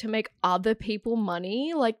jobs to make other people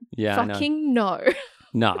money? Like, fucking no.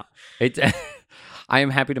 No. It's I am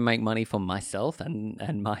happy to make money for myself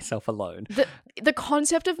and myself alone. The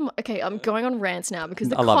concept of okay, I'm going on rants now because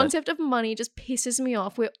the concept of money just pisses me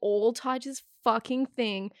off. We're all tied to this fucking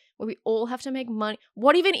thing where we all have to make money.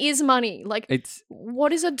 What even is money? Like,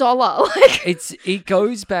 what is $1? Like, it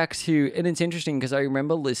goes back to, and it's interesting because I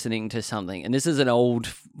remember listening to something, and this is an old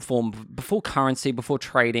form before currency, before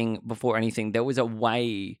trading, before anything. There was a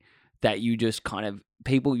way that you just kind of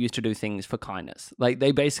people used to do things for kindness. Like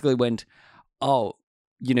they basically went, oh,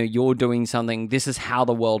 you're doing something. This is how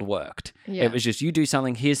the world worked. Yeah. It was just you do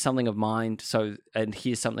something. Here's something of mine. And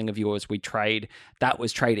here's something of yours. We trade. That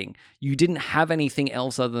was trading. You didn't have anything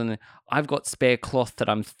else other than I've got spare cloth that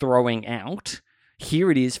I'm throwing out.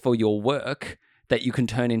 Here it is for your work that you can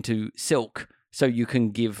turn into silk. So you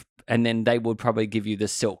can give, and then they would probably give you the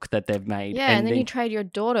silk that they've made. Yeah, and then you trade your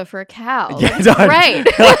daughter for a cow. Yeah, That's great.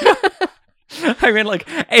 I mean, like,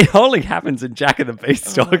 it only happens in Jack and the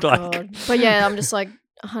Beanstalk. Oh my like, God. But yeah, I'm just like,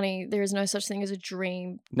 honey, there is no such thing as a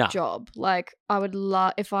dream nah. job. Like, I would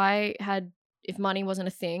love if money wasn't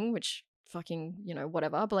a thing, which fucking,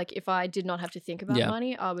 whatever. But like, if I did not have to think about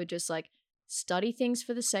money, I would just like study things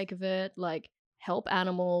for the sake of it, like help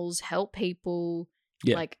animals, help people,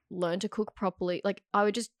 like learn to cook properly. Like, I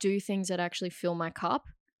would just do things that actually fill my cup.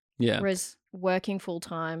 Yeah. Whereas working full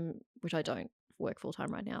time, which I don't work full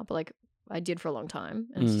time right now, but like I did for a long time,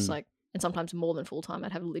 and it's just like, and sometimes more than full time,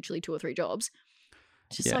 I'd have literally 2 or 3 jobs.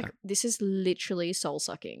 It's just like, this is literally soul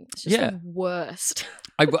sucking. It's just the worst.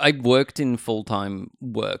 I worked in full time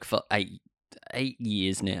work for 8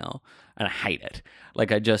 years now, and I hate it.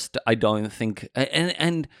 Like, I don't think,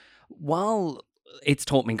 and while it's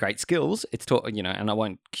taught me great skills, it's taught, and I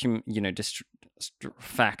won't,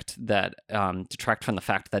 detract from the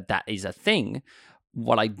fact that that is a thing.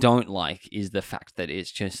 What I don't like is the fact that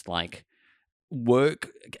it's just like work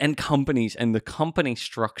and companies and the company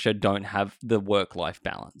structure don't have the work-life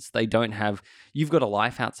balance. They don't have, you've got a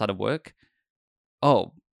life outside of work.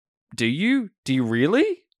 Oh, do you? Do you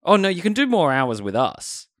really? Oh, no, you can do more hours with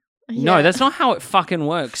us. Yeah. No, that's not how it fucking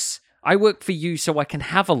works. I work for you so I can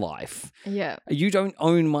have a life. Yeah. You don't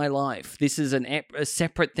own my life. This is a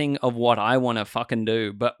separate thing of what I want to fucking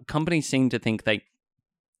do. But companies seem to think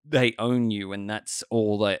they own you, and that's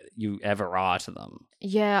all that you ever are to them.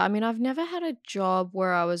 Yeah, I mean, I've never had a job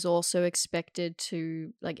where I was also expected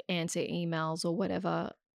to like answer emails or whatever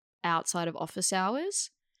outside of office hours.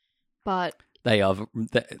 But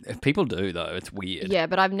people do, though. It's weird. Yeah,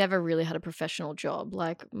 but I've never really had a professional job.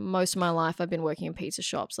 Like, most of my life I've been working in pizza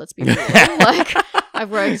shops, let's be real. Like, I've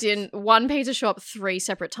worked in one pizza shop 3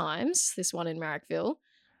 separate times, this one in Marrickville,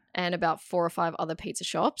 and about 4 or 5 other pizza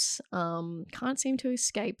shops. Can't seem to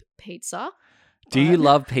escape pizza. Do you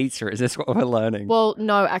love pizza? Is this what we're learning? Well,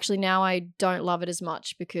 no, actually now I don't love it as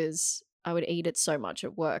much because I would eat it so much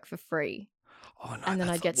at work for free. Oh, no, and then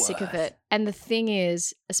I'd get sick of it. And the thing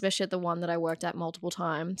is, especially at the one that I worked at multiple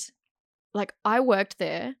times, like, I worked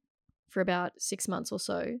there for about 6 months or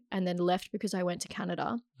so and then left because I went to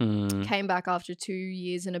Canada. Came back after 2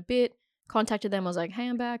 years and a bit, contacted them. I was like, hey,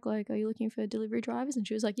 I'm back. Like, are you looking for delivery drivers? And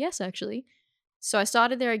she was like, yes, actually. So I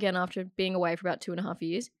started there again after being away for about 2.5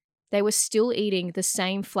 years. They were still eating the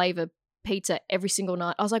same flavor pizza every single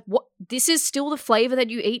night. I was like, what? This is still the flavor that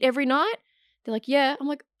you eat every night? They're like, yeah. I'm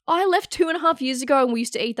like, I left 2.5 years ago and we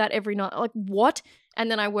used to eat that every night. Like, what? And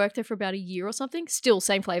then I worked there for about a year or something. Still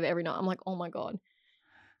same flavor every night. I'm like, oh my God.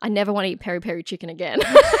 I never want to eat peri-peri chicken again.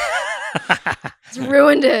 It's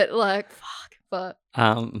ruined it. Like, fuck. But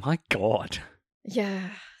my God. Yeah,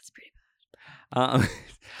 it's pretty bad.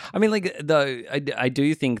 I mean, like, though, I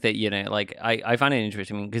do think that, like, I find it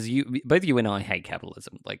interesting because both you and I hate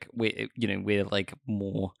capitalism. Like, we're like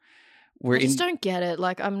more. I just don't get it.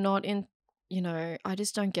 Like, I'm not in. I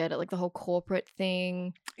just don't get it. Like, the whole corporate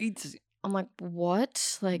thing. I'm like,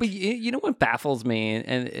 what? Like, but you know what baffles me,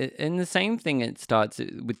 and the same thing. It starts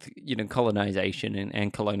with colonization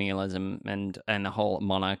and colonialism and the whole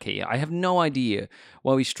monarchy. I have no idea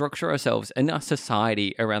why we structure ourselves in our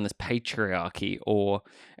society around this patriarchy or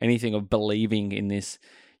anything of believing in this,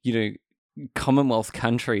 Commonwealth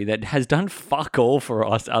country that has done fuck all for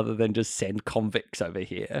us other than just send convicts over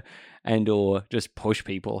here and or just push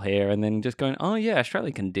people here and then just going, oh yeah,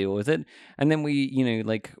 Australia can deal with it. And then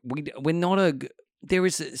we're not there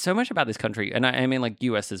is so much about this country, and I mean, like,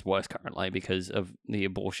 US is worse currently because of the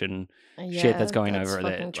abortion shit that's going over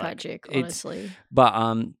there. Fucking tragic, honestly.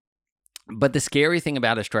 But the scary thing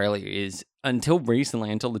about Australia is, until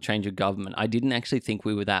recently, until the change of government, I didn't actually think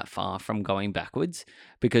we were that far from going backwards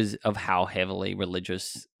because of how heavily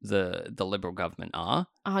religious the Liberal government are.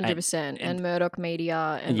 100%. And Murdoch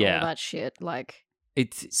media and all that shit. Like,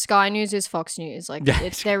 it's Sky News is Fox News. Like,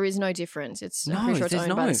 there is no difference. I'm pretty sure it's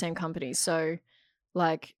owned by the same company. So,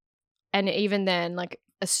 like, and even then, like,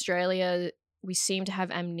 Australia, we seem to have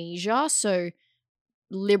amnesia. So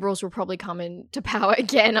Liberals will probably come into power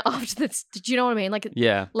again after this. Did you know what I mean? Like,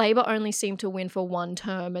 Labor only seemed to win for one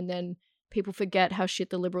term, and then people forget how shit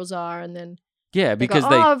the Liberals are, and then because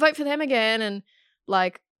I'll vote for them again. And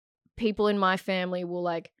like, people in my family will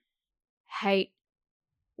like hate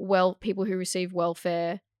people who receive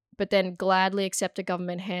welfare, but then gladly accept a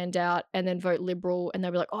government handout and then vote Liberal, and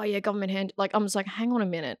they'll be like, oh yeah, government hand. Like, I'm just like, hang on a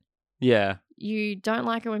minute. Yeah. You don't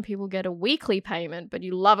like it when people get a weekly payment, but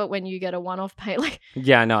you love it when you get a one-off pay. Like,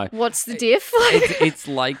 Yeah, no. what's the diff? It's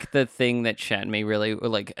like the thing that shat me really,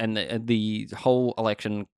 like, and the whole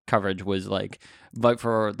election coverage was like, vote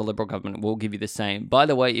for the Liberal government, we'll give you the same. By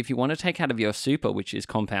the way, if you want to take out of your super, which is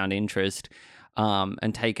compound interest,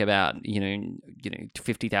 and take about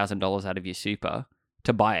 $50,000 out of your super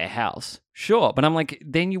to buy a house, sure. But I'm like,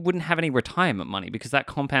 then you wouldn't have any retirement money, because that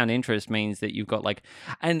compound interest means that you've got like,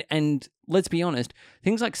 and let's be honest,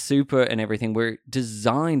 things like super and everything were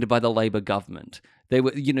designed by the Labor government. They were,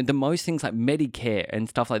 the most things like Medicare and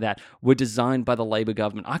stuff like that were designed by the Labor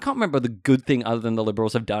government. I can't remember the good thing other than the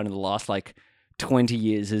Liberals have done in the last 20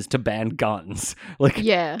 years is to ban guns. Like,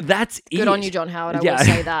 yeah, that's good it. on you, John Howard. I Yeah. will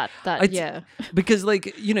say that. Yeah. Because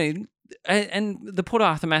and the Port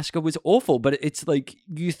Arthur massacre was awful, but it's like,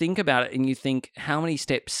 you think about it and you think, how many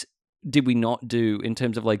steps did we not do in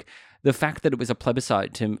terms of like the fact that it was a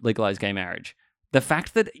plebiscite to legalize gay marriage, the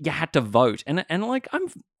fact that you had to vote, and like,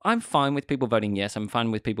 I'm fine with people voting yes, I'm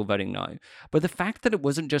fine with people voting no, but the fact that it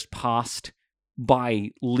wasn't just passed by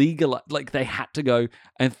legal, like, they had to go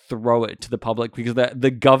and throw it to the public because the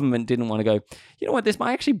government didn't want to go, you know what, this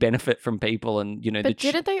might actually benefit from people, and But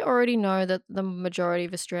didn't they already know that the majority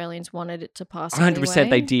of Australians wanted it to pass 100% anyway?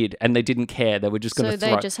 they did, and they didn't care. They were just going So to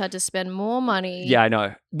they throw. just had to spend more money. Yeah, I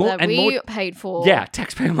know. That we paid for. Yeah,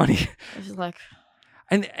 taxpayer money. It's just like,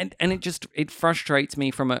 And it frustrates me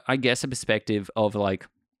from a perspective of like,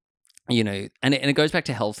 and it goes back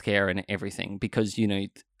to healthcare and everything, because the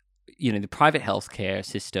private healthcare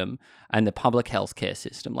system and the public healthcare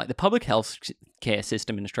system, like the public healthcare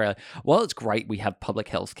system in Australia, while it's great we have public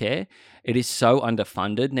healthcare, it is so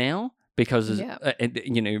underfunded now because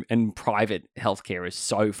and private healthcare is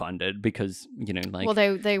so funded because like,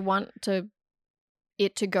 well, they want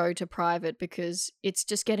it to go to private because it's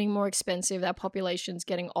just getting more expensive. Our population's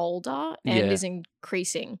getting older and is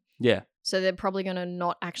increasing. Yeah. So they're probably going to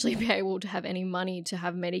not actually be able to have any money to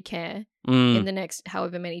have Medicare in the next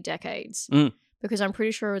however many decades. Because I'm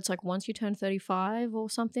pretty sure it's like once you turn 35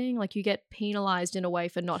 or something, like you get penalized in a way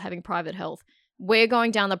for not having private health. We're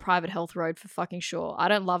going down the private health road for fucking sure. I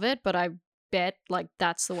don't love it, but I bet like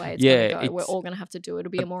that's the way it's going to go. We're all going to have to do it. It'll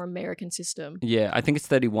be a more American system. Yeah, I think it's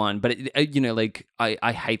 31, but like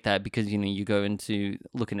I hate that because you go into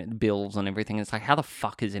looking at bills and everything, and it's like, how the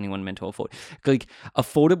fuck is anyone meant to afford? Like,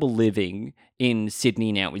 affordable living in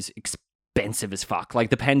Sydney now is expensive as fuck. Like,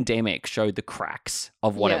 the pandemic showed the cracks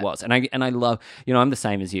of what it was, and I love, I'm the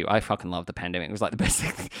same as you. I fucking love the pandemic. It was like the best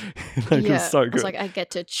thing. It was so good. It's like I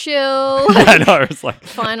get to chill. I know. It's like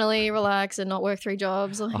finally relax and not work 3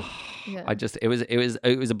 jobs. Like,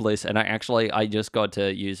 it was a bliss, and I just got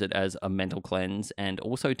to use it as a mental cleanse and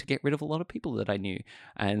also to get rid of a lot of people that I knew,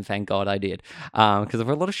 and thank God I did, because there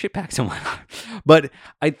were a lot of shitbags in my life. But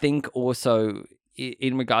I think also,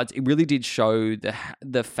 in regards, it really did show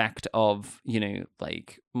the fact of,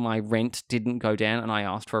 like, my rent didn't go down and I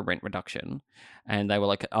asked for a rent reduction and they were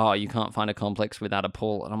like, oh, you can't find a complex without a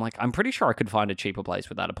pool. And I'm like, I'm pretty sure I could find a cheaper place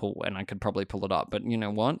without a pool and I could probably pull it up. But you know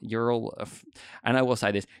what? You're all, and I will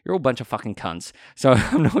say this, you're all a bunch of fucking cunts. So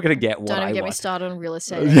I'm not going to get what I want. Don't even get me started on real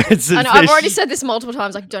estate. I know, I've already said this multiple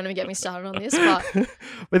times, like, don't even get me started on this, but...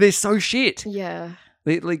 But they're so shit. Yeah.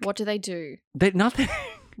 Like, what do they do? They're nothing.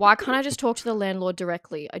 Why can't I just talk to the landlord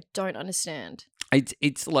directly? I don't understand.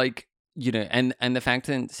 It's like, and the fact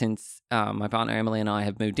that since my partner Emily and I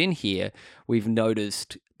have moved in here, we've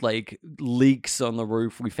noticed like leaks on the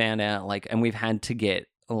roof. We found out and we've had to get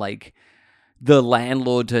like the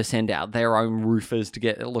landlord to send out their own roofers to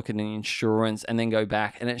get a look at an insurance and then go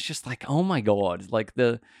back. And it's just like, oh my God, like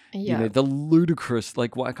the ludicrous,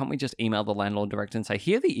 like, why can't we just email the landlord direct and say,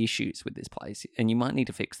 here are the issues with this place and you might need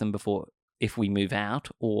to fix them before, if we move out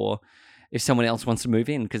or if someone else wants to move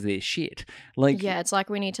in because they're shit. Like, yeah, it's like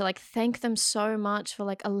we need to like thank them so much for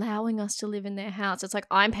like allowing us to live in their house. It's like,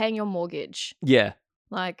 I'm paying your mortgage. Yeah.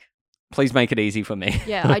 Like, please make it easy for me.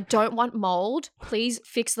 Yeah, I don't want mold. Please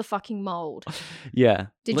fix the fucking mold. Yeah.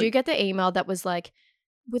 Did you get the email that was like,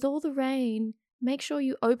 with all the rain, make sure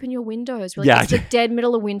you open your windows? We're like, it's the dead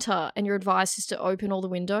middle of winter and your advice is to open all the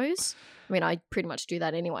windows. I mean, I pretty much do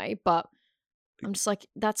that anyway, but I'm just like,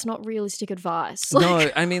 that's not realistic advice. No,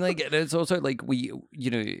 I mean, like, it's also like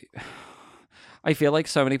I feel like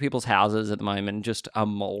so many people's houses at the moment just are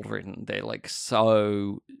mold ridden. They're like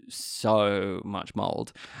so so much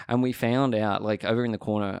mold. And we found out, like, over in the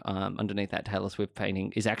corner underneath that Taylor Swift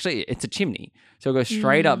painting is actually, it's a chimney. So it goes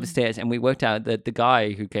straight up the stairs, and we worked out that the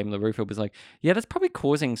guy who came, the roofer, was like, yeah, that's probably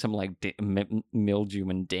causing some, like, mildew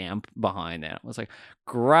and damp behind there. I was like,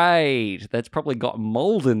 great, that's probably got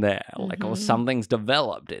mold in there, like, or something's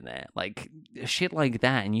developed in there, like, shit like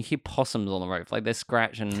that. And you hear possums on the roof, like, they're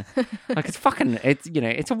scratching, like, it's fucking, it's, you know,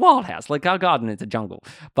 it's a wild house, like, our garden is a jungle.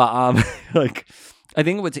 But, like, I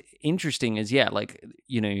think what's interesting is, yeah, like,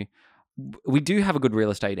 you know, we do have a good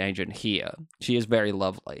real estate agent here. She is very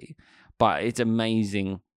lovely, but it's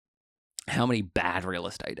amazing how many bad real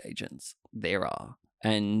estate agents there are.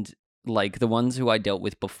 And, like, the ones who I dealt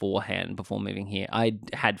with beforehand, before moving here, I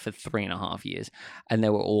had for 3.5 years, and they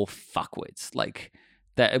were all fuckwits. Like,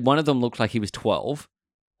 that one of them looked like he was 12.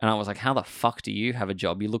 And I was like, how the fuck do you have a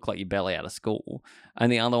job? You look like you're barely out of school.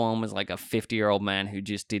 And the other one was like a 50-year-old man who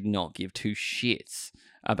just did not give two shits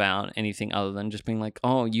about anything other than just being like,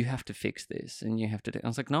 oh, you have to fix this and you have to do. I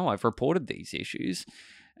was like, no, I've reported these issues.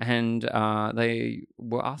 And they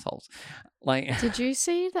were assholes. Like, did you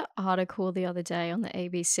see the article the other day on the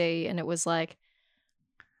ABC? And it was like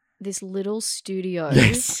this little studio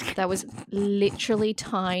that was literally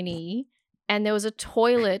tiny. And there was a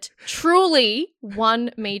toilet, truly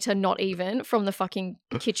 1 meter, not even, from the fucking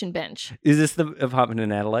kitchen bench. Is this the apartment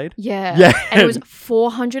in Adelaide? Yeah. Yeah. And it was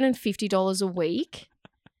 $450 a week.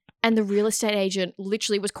 And the real estate agent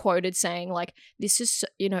literally was quoted saying, like, this is,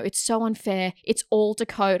 you know, it's so unfair. It's all to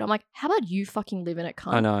code. I'm like, how about you fucking live in it,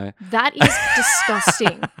 cunt? I know. That is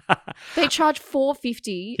disgusting. They charge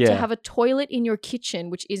 $450 to have a toilet in your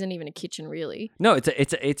kitchen, which isn't even a kitchen, really. No,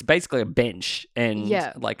 it's basically a bench and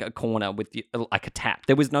like a corner with like a tap.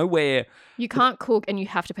 There was nowhere. You can't cook and you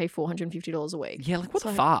have to pay $450 a week. Yeah, like, what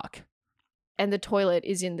the fuck? And the toilet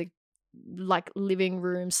is in the, like, living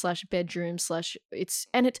room / bedroom / it's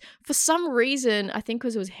for some reason, I think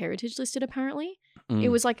because it was heritage listed, apparently it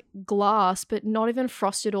was like glass but not even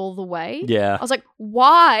frosted all the way. Yeah, I was like,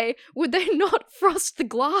 why would they not frost the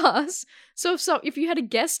glass? So if you had a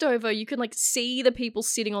guest over, you can, like, see the people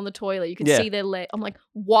sitting on the toilet, you can see their leg. I'm like,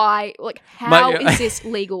 why? Like, how is this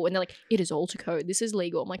legal? And they're like, it is all to code, this is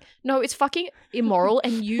legal. I'm like, no, it's fucking immoral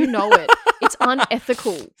and you know it. It's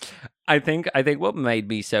unethical. I think what made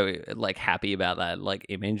me so, like, happy about that, like,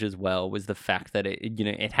 image as well was the fact that it, you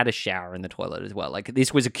know, it had a shower in the toilet as well. Like,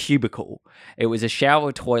 this was a cubicle. It was a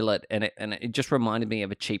shower toilet, and it just reminded me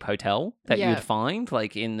of a cheap hotel that you would find,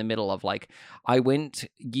 like, in the middle of, like,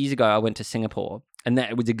 years ago I went to Singapore, and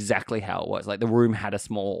that was exactly how it was. Like, the room had a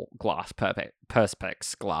small glass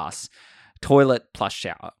perspex glass toilet plus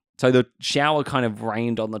shower. So the shower kind of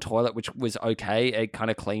rained on the toilet, which was okay. It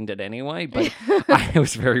kind of cleaned it anyway, but it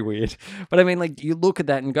was very weird. But I mean, like, you look at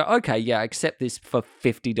that and go, okay, yeah, I accept this for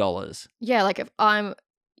 $50. Yeah, like, if I'm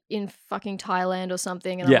in fucking Thailand or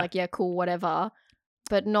something and I'm like, yeah, cool, whatever.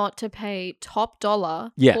 But not to pay top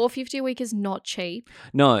dollar. Yeah. $450 a week is not cheap.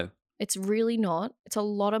 No. It's really not. It's a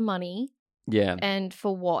lot of money. Yeah. And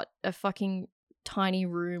for what? A fucking tiny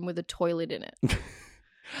room with a toilet in it.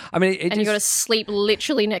 I mean, and you got to sleep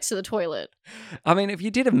literally next to the toilet. I mean, if you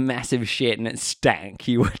did a massive shit and it stank,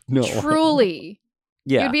 you would not. Truly.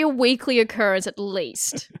 Yeah. It'd be a weekly occurrence at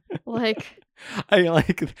least. Like, I mean,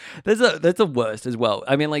 like, that's the worst as well.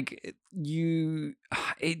 I mean, like,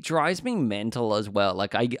 it drives me mental as well.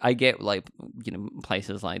 Like, I get, like, you know,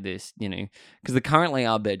 places like this, you know, because currently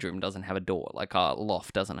our bedroom doesn't have a door. Like, our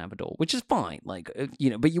loft doesn't have a door, which is fine. Like, you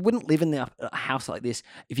know, but you wouldn't live in a house like this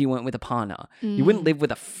if you weren't with a partner. You wouldn't live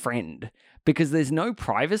with a friend because there's no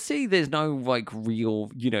privacy. There's no, like, real,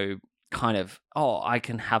 you know, kind of, I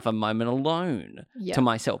can have a moment alone to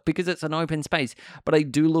myself because it's an open space. But I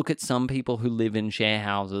do look at some people who live in share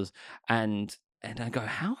houses and I go,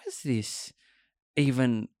 how is this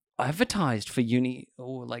even advertised for uni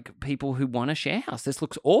or, like, people who want a share house? This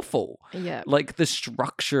looks awful. Yeah. Like, the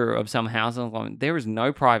structure of some houses, there is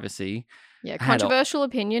no privacy. Yeah, controversial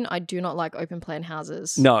opinion. I do not like open plan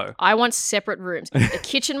houses. No. I want separate rooms. The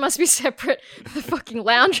kitchen must be separate. The fucking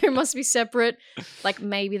lounge room must be separate. Like,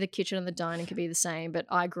 maybe the kitchen and the dining could be the same, but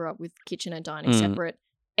I grew up with kitchen and dining separate.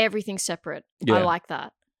 Everything's separate. Yeah. I like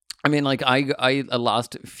that. I mean, like, I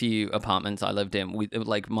last few apartments I lived in,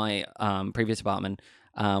 like, my previous apartment,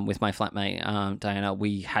 with my flatmate, Diana,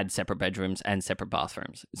 we had separate bedrooms and separate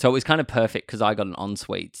bathrooms. So it was kind of perfect because I got an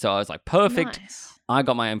ensuite. So I was like, perfect. Nice. I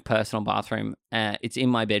got my own personal bathroom. It's in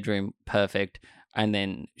my bedroom. Perfect. And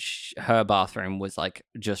then her bathroom was, like,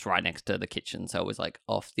 just right next to the kitchen. So it was, like,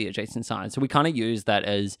 off the adjacent side. So we kind of used that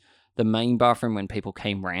as the main bathroom when people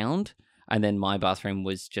came round. And then my bathroom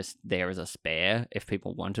was just there as a spare if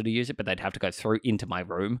people wanted to use it, but they'd have to go through into my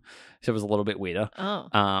room. So it was a little bit weirder.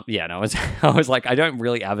 Oh. Yeah, no, I was like, I don't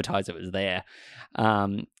really advertise it was there.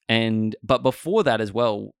 But before that as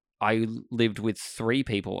well, I lived with 3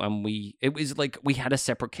 people, and it was like we had a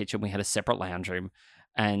separate kitchen, we had a separate lounge room,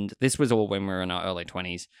 and this was all when we were in our early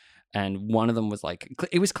 20s. And one of them was like,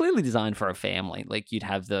 it was clearly designed for a family. Like you'd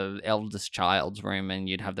have the eldest child's room, and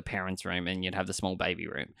you'd have the parents' room, and you'd have the small baby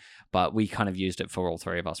room. But we kind of used it for all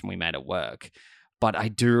 3 of us, and we made it work. But I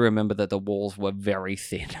do remember that the walls were very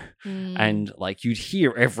thin, and like you'd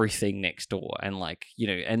hear everything next door, and like, you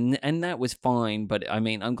know, and that was fine. But I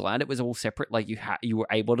mean, I'm glad it was all separate. Like you were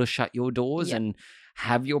able to shut your doors and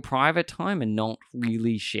have your private time and not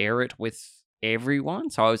really share it with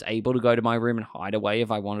everyone. So I was able to go to my room and hide away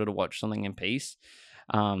if I wanted to watch something in peace.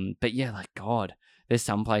 But yeah, like, God, there's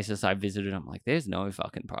some places I visited, I'm like, there's no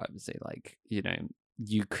fucking privacy. Like, you know,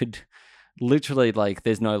 you could literally, like,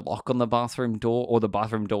 there's no lock on the bathroom door, or the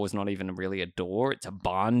bathroom door is not even really a door, it's a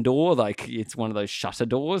barn door. Like, it's one of those shutter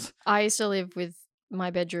doors. I used to live with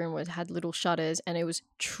my bedroom had little shutters, and it was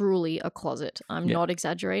truly a closet. I'm not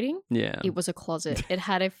exaggerating. Yeah. It was a closet. It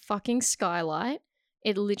had a fucking skylight.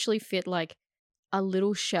 It literally fit like a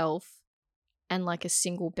little shelf and like a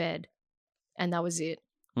single bed, and that was it.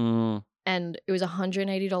 And it was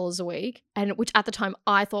 $180 a week, and which at the time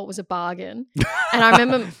I thought was a bargain. And I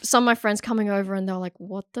remember some of my friends coming over, and they were like,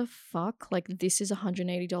 "What the fuck? Like, this is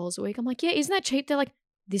 $180 a week?" I'm like, "Yeah, isn't that cheap?" They're like,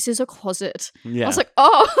 "This is a closet." Yeah. I was like,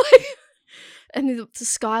 "Oh." And the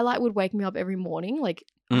skylight would wake me up every morning. Like,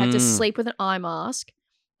 I had to sleep with an eye mask,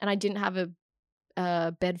 and I didn't have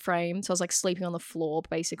a bed frame, so I was like sleeping on the floor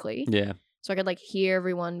basically. Yeah. So I could like hear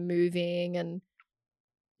everyone moving, and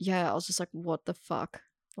I was just like, what the fuck?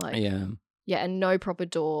 Like, and no proper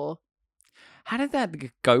door. How did that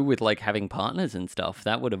go with like having partners and stuff?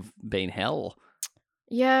 That would have been hell.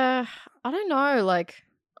 Yeah, I don't know, like,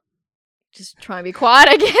 just try and be quiet,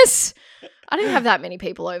 I guess. I didn't have that many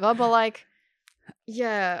people over, but like,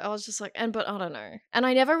 I was just like, but I don't know. And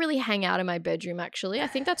I never really hang out in my bedroom, actually. I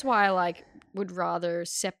think that's why I like would rather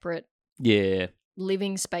separate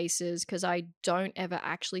living spaces, because I don't ever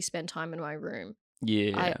actually spend time in my room.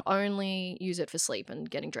 I only use it for sleep and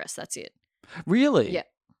getting dressed. That's it. Really? Yeah.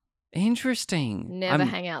 Interesting. Never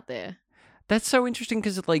hang out there. That's so interesting,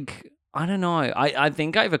 because like, I don't know. I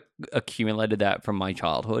think I've accumulated that from my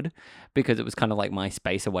childhood, because it was kind of like my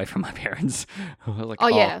space away from my parents. I was like,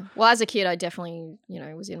 yeah. Well, as a kid, I definitely,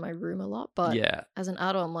 was in my room a lot. But yeah. As an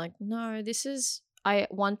adult, I'm like, no, I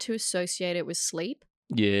want to associate it with sleep.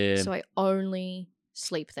 Yeah. So I only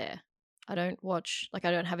sleep there. I don't watch, like,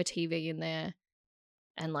 I don't have a TV in there.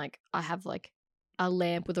 And like, I have like a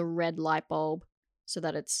lamp with a red light bulb so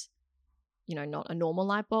that it's, not a normal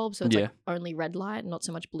light bulb. So it's like only red light, not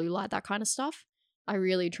so much blue light, that kind of stuff. I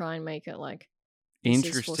really try and make it like, this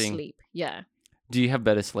is for sleep. Yeah. Do you have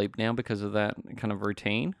better sleep now because of that kind of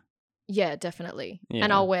routine? Yeah, definitely. Yeah.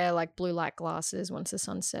 And I'll wear like blue light glasses once the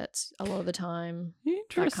sun sets a lot of the time.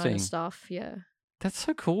 Interesting. That kind of stuff. Yeah. That's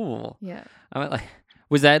so cool. Yeah. I mean, like,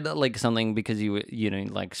 was that like something because you were,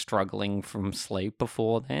 like struggling from sleep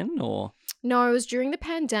before then, or? No, it was during the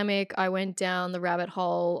pandemic. I went down the rabbit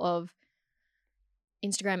hole of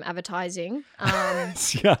Instagram advertising.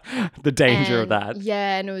 The danger of that.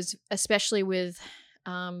 Yeah, and it was especially with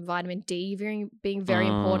vitamin D being very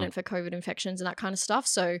important for COVID infections and that kind of stuff.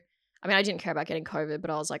 So, I mean, I didn't care about getting COVID, but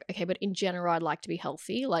I was like, okay, but in general, I'd like to be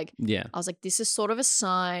healthy. Like, I was like, this is sort of a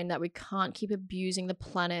sign that we can't keep abusing the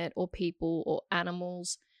planet or people or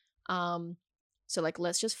animals. So like,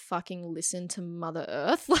 let's just fucking listen to Mother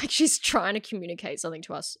Earth. Like, she's trying to communicate something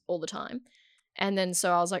to us all the time. And then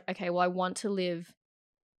so I was like, okay, well, I want to live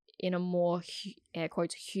in a more air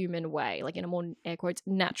quotes human way, like in a more air quotes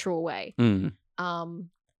natural way.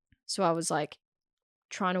 So I was like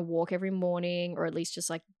trying to walk every morning, or at least just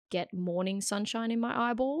like get morning sunshine in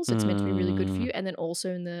my eyeballs. It's meant to be really good for you. And then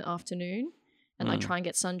also in the afternoon, and like try and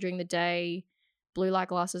get sun during the day, blue light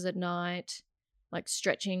glasses at night, like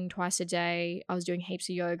stretching twice a day. I was doing heaps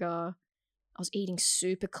of yoga. I was eating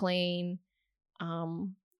super clean,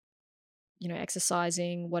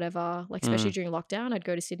 exercising, whatever. Like, especially during lockdown, I'd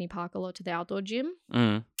go to Sydney Park a lot to the outdoor gym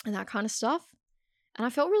and that kind of stuff. And I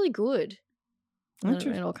felt really good. And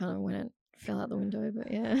it all kind of fell out the window,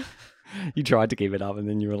 but yeah. You tried to keep it up and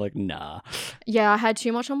then you were like, nah. Yeah, I had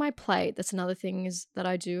too much on my plate. That's another thing that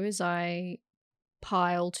I do is I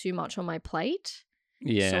pile too much on my plate.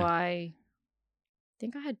 Yeah. So I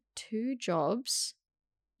think I had 2 jobs,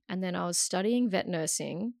 and then I was studying vet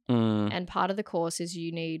nursing, and part of the course is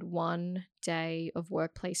you need 1 day of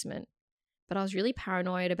work placement. but I was really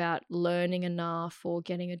paranoid about learning enough or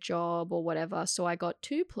getting a job or whatever. So I got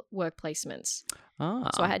two work placements. Ah.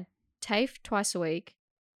 So I had TAFE twice a week,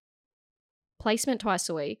 placement twice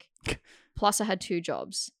a week, plus I had 2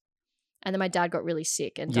 jobs. And then my dad got really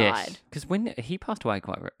sick and died. Because when he passed away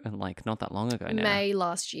quite like not that long ago now. May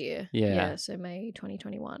last year. Yeah. So May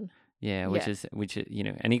 2021. Yeah, which is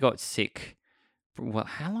and he got sick. Well,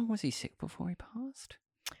 how long was he sick before he passed?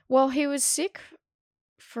 Well, he was sick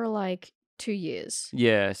for like 2 years.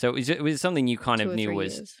 Yeah, so it was something you kind 2 of or knew 3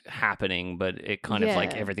 was years. happening, but it kind of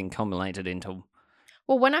like Yeah. everything culminated into.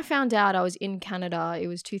 Well, when I found out I was in Canada, it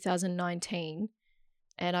was 2019,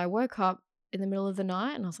 and I woke up in the middle of the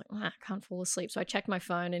night and I was like, I can't fall asleep. So I checked my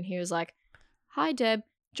phone and he was like, "Hi, Deb,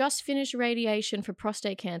 just finished radiation for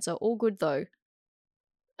prostate cancer. All good though."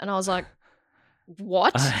 And I was like,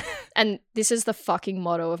 what? And this is the fucking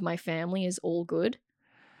motto of my family is all good,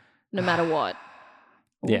 no matter what.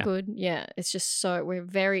 All Yeah. good. Yeah. It's just so,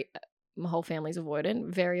 my whole family's avoidant,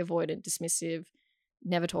 very avoidant, dismissive,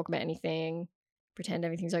 never talk about anything, pretend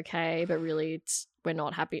everything's okay, but really we're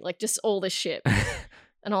not happy. Like just all this shit.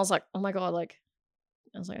 And I was like, oh my God, like,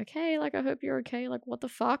 I was like, okay, like, I hope you're okay. Like, what the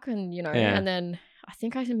fuck? And, Yeah. and then I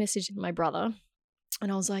think I messaged my brother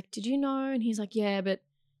and I was like, did you know? And he's like, yeah, but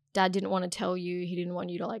Dad didn't want to tell you. He didn't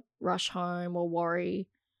want you to like rush home or worry.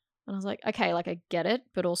 And I was like, okay, like, I get it.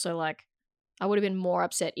 But also, like, I would have been more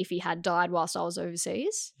upset if he had died whilst I was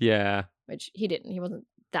overseas, Yeah. which he didn't. He wasn't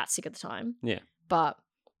that sick at the time. Yeah. But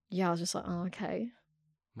yeah, I was just like, oh, okay,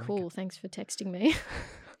 My cool. Thanks for texting me.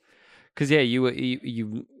 Because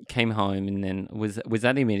you came home and then was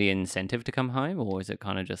that the immediate incentive to come home, or was it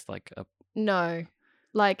kind of just like a No,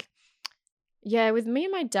 like, yeah, with me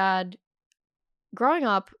and my dad, growing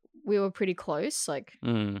up, we were pretty close, like,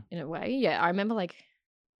 in a way. Yeah, I remember, like,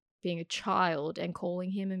 being a child and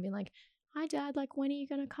calling him and being like, hi, Dad, like, when are you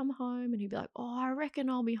going to come home? And he'd be like, oh, I reckon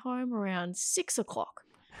I'll be home around 6 o'clock.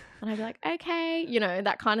 And I'd be like, okay,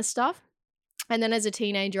 that kind of stuff. And then as a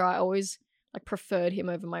teenager, I always, like, preferred him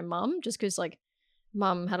over my mum just because, like,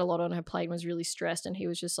 mum had a lot on her plate and was really stressed and he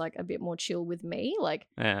was just, like, a bit more chill with me. Like,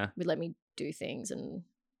 yeah. would let me do things and,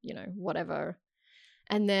 whatever.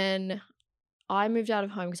 And then I moved out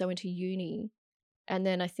of home because I went to uni. And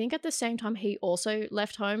then I think at the same time, he also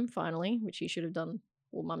left home finally, which he should have done,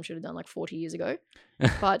 or mum should have done like 40 years ago.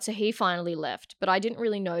 But so he finally left. But I didn't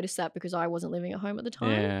really notice that because I wasn't living at home at the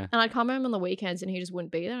time. Yeah. And I'd come home on the weekends and he just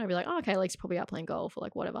wouldn't be there. And I'd be like, oh, okay, like he's probably out playing golf or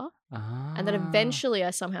like whatever. And then eventually I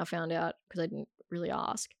somehow found out because I didn't really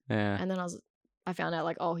ask. Yeah. And then I found out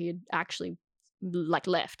like, oh, he had actually like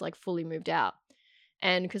left, like fully moved out.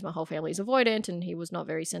 And because my whole family is avoidant and he was not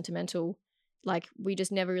very sentimental, like we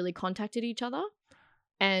just never really contacted each other.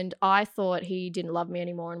 And I thought he didn't love me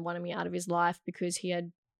anymore and wanted me out of his life because he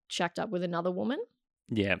had shacked up with another woman.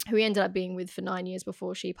 Yeah. Who he ended up being with for 9 years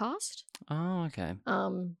before she passed. Oh, okay.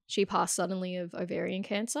 She passed suddenly of ovarian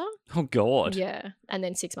cancer. Oh God. Yeah. And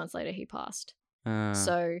then 6 months later he passed. Uh,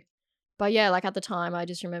 So, but yeah, like at the time I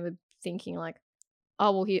just remember thinking like,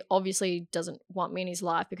 oh, well, he obviously doesn't want me in his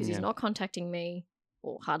life because he's Yeah. not contacting me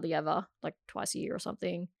or hardly ever, like twice a year or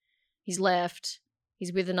something. He's left.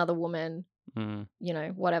 He's with another woman,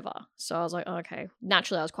 whatever. So I was like, oh, okay.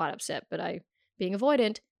 Naturally, I was quite upset, but being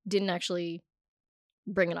avoidant, didn't actually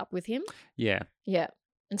bring it up with him. yeah. Yeah.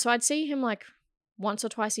 And so I'd see him like once or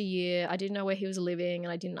twice a year. I didn't know where he was living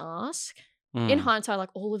and I didn't ask. In hindsight, like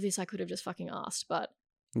all of this, I could have just fucking asked, but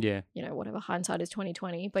Yeah. whatever. Hindsight is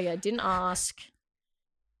 2020. But yeah, didn't ask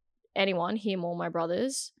anyone, him or my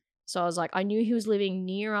brothers. So I was like, I knew he was living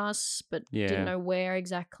near us, but Yeah. didn't know where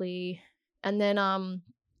exactly. And then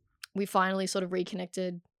we finally sort of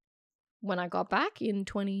reconnected when I got back in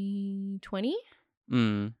 2020.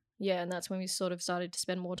 Yeah, and that's when we sort of started to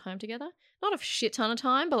spend more time together. Not a shit ton of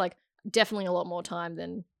time, but like definitely a lot more time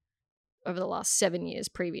than over the last 7 years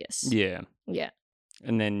previous. Yeah. Yeah,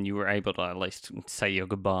 And then you were able to at least say your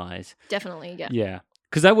goodbyes. definitely. Yeah. Yeah.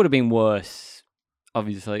 Because that would have been worse,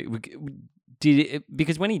 obviously.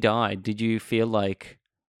 Because when he died, did you feel like,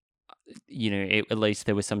 at least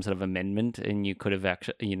there was some sort of amendment and you could have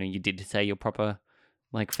actually, you did say your proper,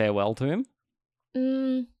 like, farewell to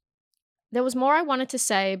him? There was more I wanted to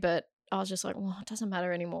say, but I was just like, well, it doesn't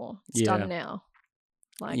matter anymore. It's Yeah. done now.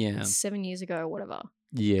 Like Yeah. it's 7 years ago or whatever.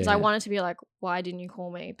 Yeah. Because I wanted to be like, why didn't you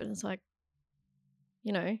call me? But it's like,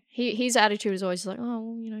 his attitude is always like,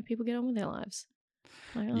 oh, well, people get on with their lives.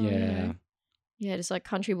 Like, oh, Yeah. yeah, just like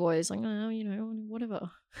country boys, like, oh,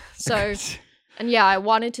 whatever. So, and yeah, I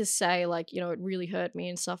wanted to say like, it really hurt me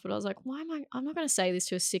and stuff, but I was like, I'm not going to say this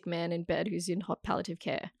to a sick man in bed who's in hot palliative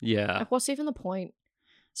care. Yeah. Like, what's even the point?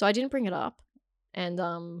 So I didn't bring it up. And,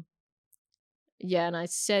 yeah, and I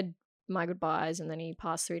said my goodbyes, and then he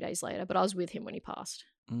passed 3 days later. But I was with him when he passed.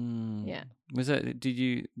 Yeah. Was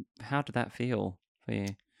it? How did that feel for you?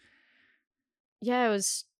 Yeah, it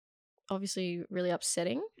was obviously really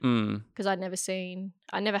upsetting because I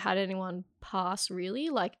never had anyone pass really.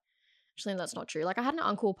 Like, actually, that's not true. Like, I had an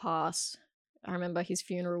uncle pass. I remember his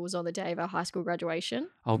funeral was on the day of our high school graduation.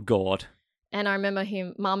 Oh God. And I remember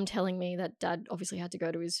mum telling me that dad obviously had to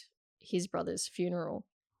go to his brother's funeral,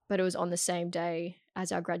 but it was on the same day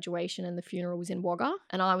as our graduation, and the funeral was in Wagga.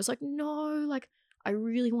 And I was like, no, like, I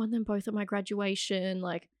really want them both at my graduation.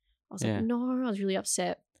 Like, I was like, no, I was really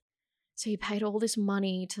upset. So he paid all this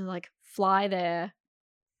money to like fly there,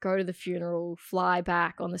 go to the funeral, fly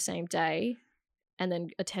back on the same day, and then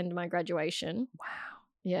attend my graduation. Wow.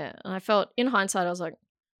 Yeah. And I felt, in hindsight, I was like,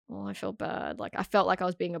 oh, I felt bad. Like, I felt like I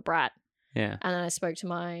was being a brat. Yeah. And then I spoke to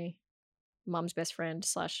my mum's best friend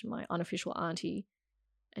 / my unofficial auntie.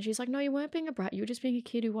 And she's like, no, you weren't being a brat. You were just being a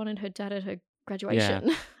kid who wanted her dad at her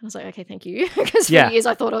graduation. I was like, okay, thank you. Because for years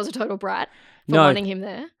I thought I was a total brat for wanting him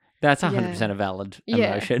there. That's 100% a valid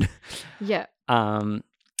emotion. Yeah.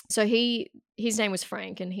 So his name was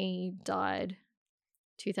Frank, and he died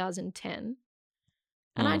 2010.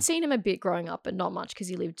 And I'd seen him a bit growing up, but not much because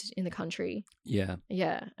he lived in the country. Yeah.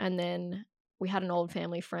 Yeah. And then we had an old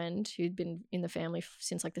family friend who'd been in the family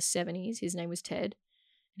since like the 70s. His name was Ted,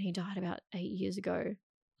 and he died about 8 years ago.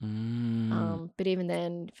 But even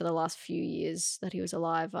then, for the last few years that he was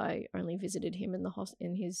alive, I only visited him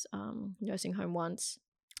in his nursing home once,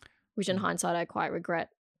 which in hindsight I quite regret.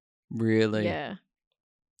 Really? Yeah.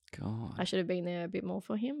 God. I should have been there a bit more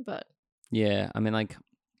for him, but yeah, I mean, like,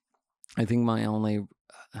 I think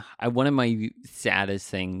one of my saddest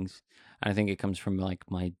things, and I think it comes from like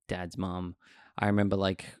my dad's mum. I remember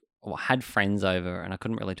I had friends over and I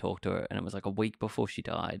couldn't really talk to her, and it was like a week before she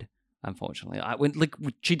died. Unfortunately,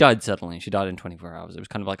 she died suddenly. She died in 24 hours. It was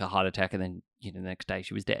kind of like a heart attack, and then the next day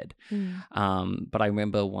she was dead. But I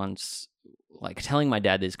remember once telling my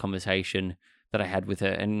dad this conversation that I had with her,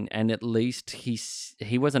 and at least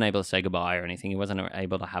he wasn't able to say goodbye or anything. He wasn't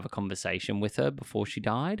able to have a conversation with her before she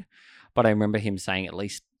died. But I remember him saying, at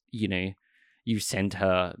least, you sent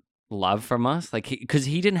her love from us, because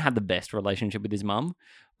he didn't have the best relationship with his mum,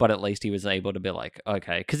 but at least he was able to be like,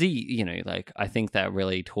 okay, because he, I think that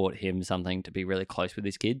really taught him something, to be really close with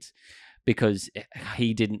his kids, because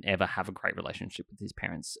he didn't ever have a great relationship with his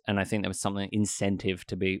parents, and I think there was something incentive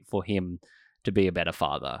for him to be a better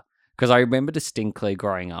father. Because I remember distinctly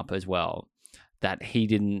growing up as well that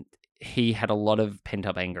he had a lot of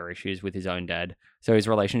pent-up anger issues with his own dad. So his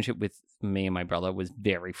relationship with me and my brother was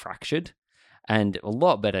very fractured, and a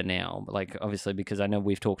lot better now. Obviously, because I know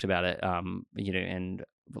we've talked about it, and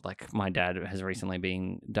my dad has recently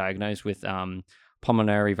been diagnosed with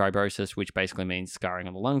pulmonary fibrosis, which basically means scarring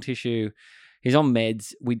of the lung tissue. He's on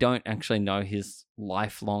meds. We don't actually know his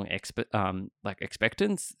lifelong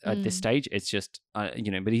expectance at this stage. It's just, but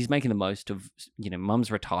he's making the most of,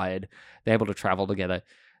 mum's retired. They're able to travel together.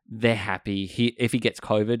 They're happy. If he gets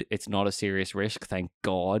COVID, it's not a serious risk, thank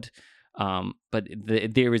God. But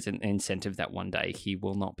there is an incentive that one day he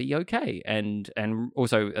will not be okay. And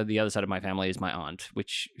also the other side of my family is my aunt,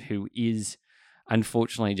 who is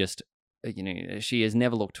unfortunately just, she has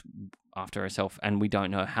never looked after herself, and we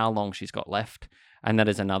don't know how long she's got left. And that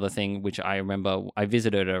is another thing which I remember. I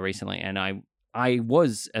visited her recently, and I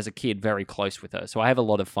was, as a kid, very close with her. So I have a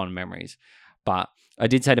lot of fond memories. But I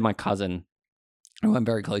did say to my cousin, who I'm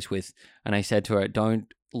very close with, and I said to her,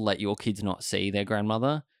 don't let your kids not see their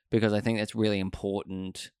grandmother, because I think that's really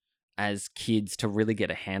important as kids to really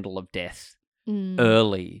get a handle of death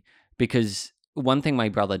early. Because one thing my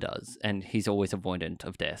brother does, and he's always avoidant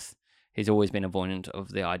of death, he's always been avoidant of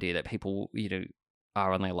the idea that people,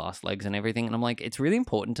 are on their last legs and everything. And I'm like, it's really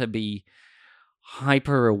important to be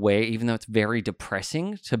hyper aware, even though it's very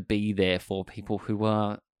depressing, to be there for people who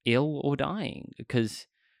are ill or dying, because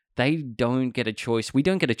they don't get a choice. We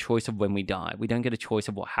don't get a choice of when we die. We don't get a choice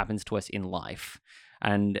of what happens to us in life.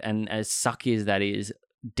 And as sucky as that is,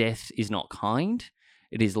 death is not kind.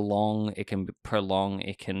 It is long. It can prolong.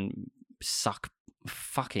 It can suck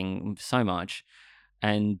fucking so much.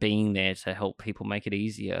 And being there to help people make it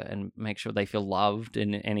easier and make sure they feel loved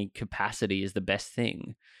in any capacity is the best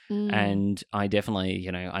thing. And I definitely,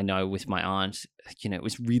 I know with my aunt, it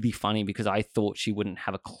was really funny because I thought she wouldn't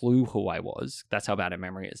have a clue who I was. That's how bad her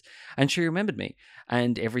memory is. And she remembered me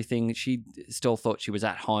and everything. She still thought she was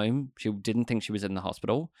at home. She didn't think she was in the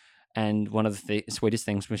hospisptal. And one of the sweetest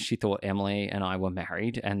things was she thought Emily and I were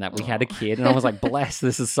married and that we had a kid. And I was like, bless,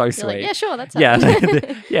 this is so sweet. Like, yeah, sure, that's yeah,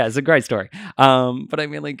 yeah, it's a great story. But I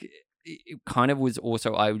mean, it kind of was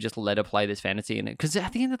also, I would just let her play this fantasy in it. Because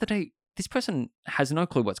at the end of the day, this person has no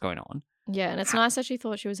clue what's going on. Yeah, and it's nice that she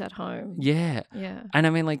thought she was at home. Yeah. Yeah. And I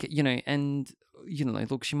mean, like,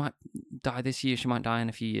 look, she might die this year, she might die in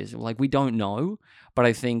a few years. Like, we don't know, but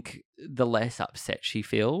I think the less upset she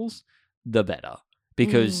feels, the better.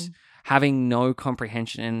 Because having no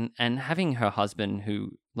comprehension and having her husband,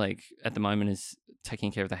 who, like, at the moment is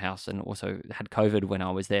taking care of the house and also had COVID when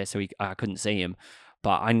I was there, so I couldn't see him.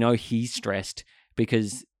 But I know he's stressed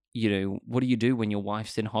because, what do you do when your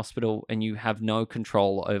wife's in hospital and you have no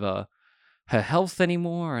control over her health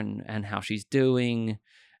anymore and how she's doing?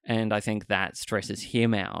 And I think that stresses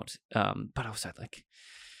him out. But also, like,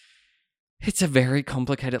 it's a very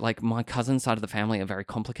complicated, like, my cousin's side of the family are very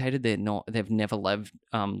complicated. They've never lived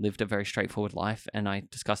a very straightforward life. And I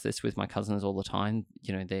discuss this with my cousins all the time.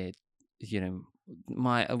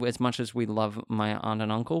 As much as we love my aunt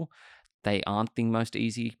and uncle, they aren't the most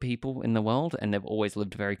easy people in the world. And they've always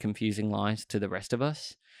lived very confusing lives to the rest of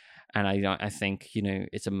us. And I think,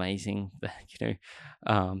 it's amazing that,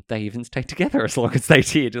 they even stayed together as long as they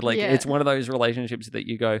did. Like, It's one of those relationships that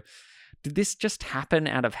you go, did this just happen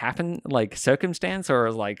out of circumstance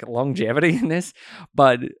or like longevity in this?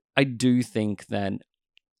 But I do think that,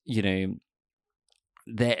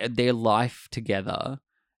 their life together,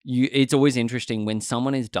 it's always interesting when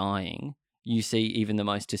someone is dying, you see even the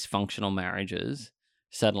most dysfunctional marriages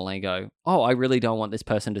suddenly go, oh, I really don't want this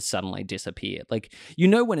person to suddenly disappear. Like,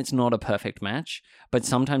 when it's not a perfect match, but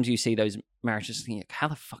sometimes you see those marriages thinking, how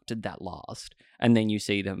the fuck did that last? And then you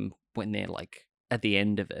see them when they're like at the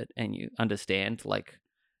end of it and you understand like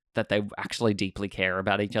that they actually deeply care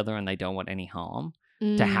about each other and they don't want any harm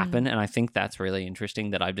to happen. And I think that's really interesting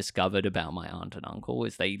that I've discovered about my aunt and uncle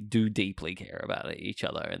is they do deeply care about each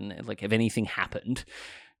other. And like if anything happened,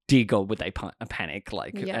 dear God, would they panic?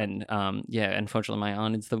 Like, and unfortunately, my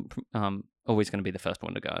aunt is always going to be the first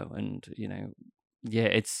one to go. And,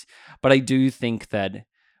 but I do think that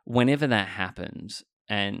whenever that happens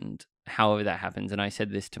and however that happens, and I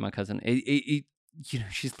said this to my cousin,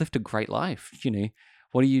 she's lived a great life.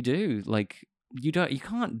 What do you do? Like, you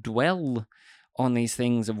can't dwell on these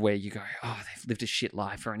things of where you go, oh, they've lived a shit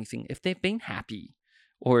life or anything. If they've been happy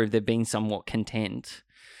or if they've been somewhat content,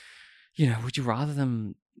 would you rather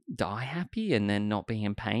them die happy and then not be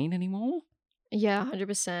in pain anymore? Yeah,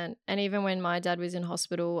 100%. And even when my dad was in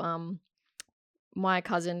hospital, my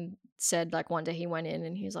cousin said like one day he went in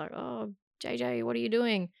and he's like, oh, JJ, what are you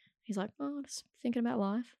doing? He's like, oh, just thinking about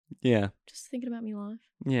life. Yeah. Just thinking about me life.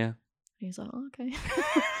 Yeah. He's like, oh, okay.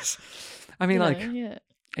 I mean,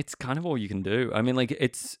 it's kind of all you can do. I mean, like,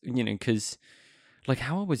 it's, because, like,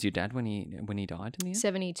 how old was your dad when he died in the end?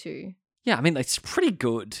 72. Yeah, I mean, it's pretty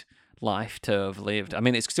good life to have lived. I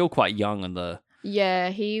mean, it's still quite young on the...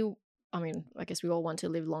 Yeah, I guess we all want to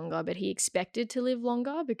live longer, but he expected to live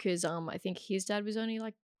longer because I think his dad was only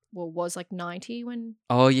was 90 when...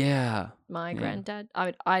 Oh, yeah. My granddad...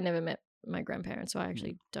 I never met my grandparents, so I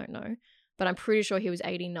actually don't know. But I'm pretty sure he was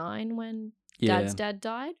 89 when Dad's dad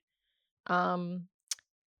died. And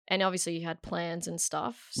obviously he had plans and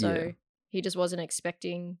stuff, so he just wasn't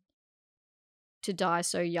expecting to die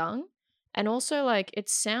so young. And also, like, it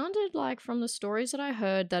sounded like from the stories that I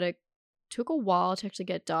heard that it took a while to actually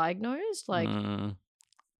get diagnosed. Like,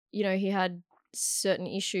 he had certain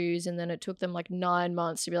issues and then it took them like 9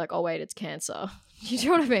 months to be like, oh, wait, it's cancer. You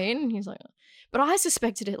know what I mean? And he's like, but I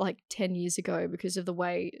suspected it like 10 years ago because of the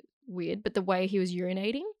way he was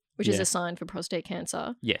urinating, which is a sign for prostate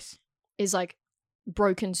cancer. Yes. Is like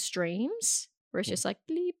broken streams where it's just like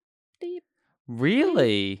bleep, bleep.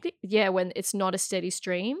 Really? Bleep, bleep. Yeah, when it's not a steady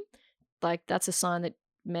stream, like that's a sign that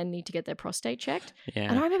men need to get their prostate checked. Yeah.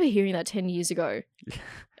 And I remember hearing that 10 years ago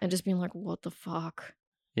and just being like, what the fuck?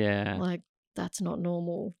 Yeah. Like, that's not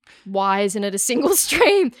normal. Why isn't it a single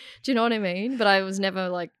stream? Do you know what I mean? But I was never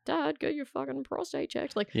like, Dad, get your fucking prostate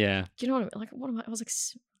checked. Like, yeah. Do you know what I mean? Like, what am I? I was like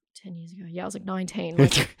 10 years ago. Yeah, I was like 19.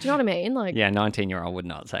 Like, do you know what I mean? Like, yeah, 19-year-old would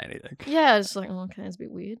not say anything. Yeah, it's like, oh, okay, it's a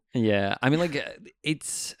bit weird. Yeah, I mean, like,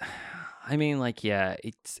 it's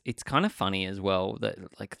kind of funny as well that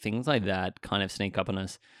like things like that kind of sneak up on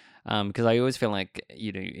us, because I always feel like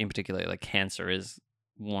in particular, like cancer is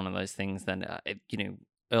one of those things that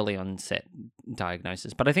early onset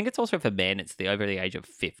diagnosis. But I think it's also for men, it's over the age of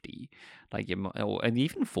 50, like and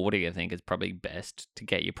even 40. I think is probably best to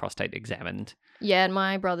get your prostate examined. Yeah, and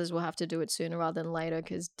my brothers will have to do it sooner rather than later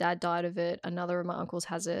because Dad died of it. Another of my uncles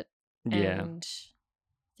has it, and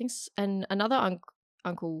and another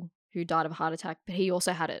uncle who died of a heart attack, but he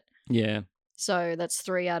also had it. Yeah. So that's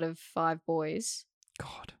 3 out of 5 boys.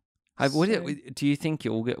 God. Do you think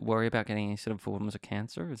you'll worry about getting any sort of forms of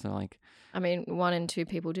cancer? Is it like... I mean, 1 in 2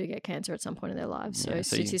 people do get cancer at some point in their lives. So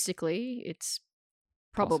statistically, it's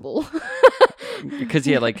probable. Because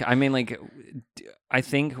like I mean, like I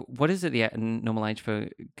think what is it the normal age for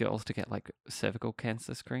girls to get like cervical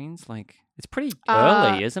cancer screens? Like it's pretty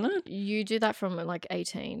early, isn't it? You do that from like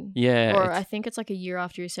 18. Yeah, Or I think it's like a year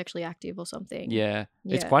after you're sexually active or something. yeah,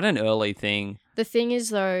 it's Yeah. quite an early thing. The thing is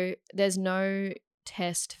though, there's no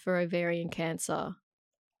test for ovarian cancer.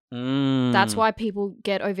 That's why people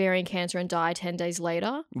get ovarian cancer and die 10 days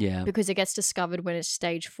later, Yeah, because it gets discovered when it's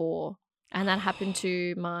stage 4. And that happened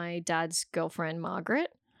to my dad's girlfriend, Margaret.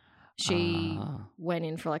 She went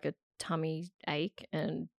in for like a tummy ache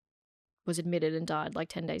and was admitted and died like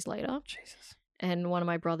 10 days later. Jesus. And one of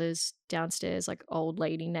my brother's downstairs, like old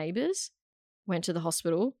lady neighbors, went to the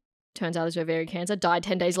hospital. Turns out there's ovarian cancer, died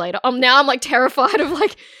 10 days later. Now I'm like terrified of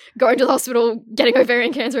like going to the hospital, getting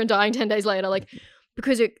ovarian cancer and dying 10 days later. Like,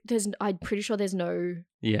 because I'm pretty sure there's no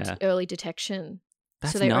early detection.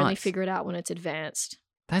 That's so they only nuts. figure it out when it's advanced.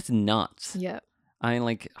 That's nuts. Yeah. I mean,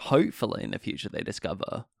 like, hopefully in the future they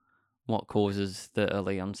discover what causes the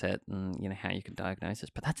early onset and, you know, how you can diagnose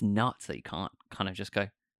it. But that's nuts that you can't kind of just go,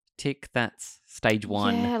 tick, that's stage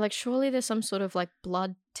 1. Yeah, like surely there's some sort of like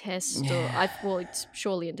blood test Yeah. well, it's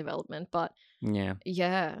surely in development, but Yeah.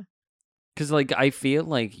 yeah. Because, like, I feel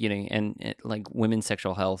like, you know, and like women's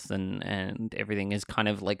sexual health and everything is kind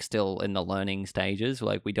of like still in the learning stages.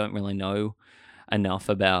 Like, we don't really know enough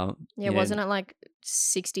about. Yeah, wasn't it like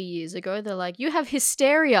 60 years ago? They're like, you have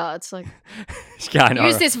hysteria. It's like, Yeah, I know.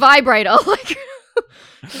 use this vibrator. Like,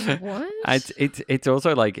 what? It's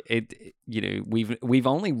also like it. You know, we've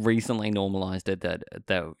only recently normalized it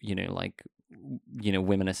that you know, like, you know,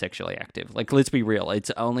 women are sexually active. Like, let's be real.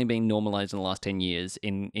 It's only been normalized in the last 10 years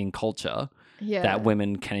in culture that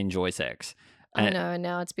women can enjoy sex. I know, and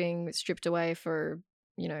now it's being stripped away for,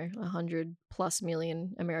 you know, 100+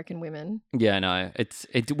 million American women. Yeah, no, it's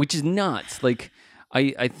which is nuts. Like,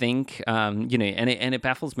 I think you know, and it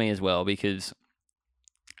baffles me as well because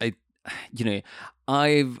you know,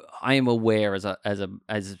 I am aware as a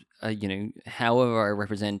you know, however I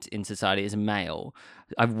represent in society as a male,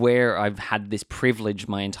 I've had this privilege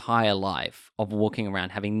my entire life of walking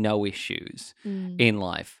around having no issues in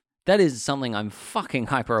life. That is something I'm fucking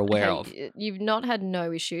hyper aware of. You've not had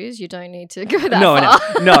no issues. You don't need to go that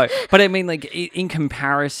far. No. But I mean, like, in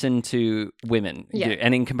comparison to women, you know,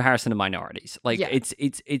 and in comparison to minorities, like,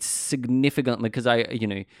 it's significant because you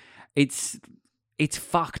know, it's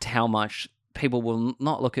fucked how much people will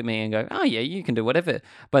not look at me and go, oh yeah, you can do whatever,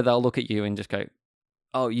 but they'll look at you and just go,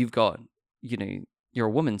 oh, you've got, you know, you're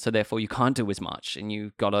a woman, so therefore you can't do as much, and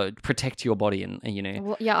you've got to protect your body, and you know.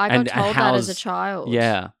 Well, yeah, I got told that as a child.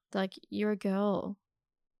 Yeah. Like, you're a girl.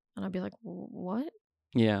 And I'd be like, what?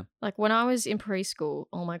 Yeah. Like, when I was in preschool,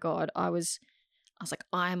 oh my God, I was like,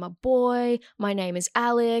 I am a boy. My name is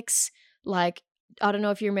Alex. Like, I don't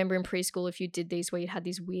know if you remember in preschool if you did these where you had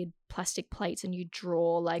these weird plastic plates and you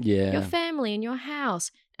draw like your family and your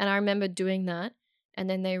house. And I remember doing that. And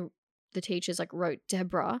then the teachers like wrote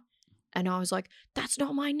Deborah. And I was like, that's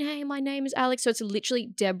not my name. My name is Alex. So it's literally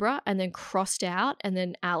Deborah and then crossed out and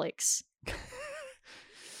then Alex.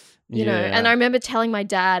 You know, and I remember telling my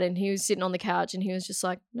dad, and he was sitting on the couch and he was just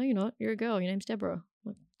like, no, you're not. You're a girl. Your name's Deborah. I'm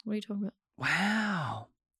like, what are you talking about? Wow.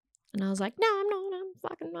 And I was like, no, I'm not.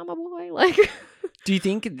 I'm a boy. Like, do you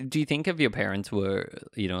think if your parents were,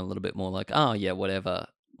 you know, a little bit more like, oh yeah, whatever,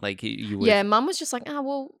 like you would? Yeah, mum was just like, oh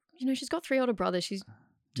well, you know, she's got 3 older brothers. She's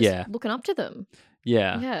just looking up to them.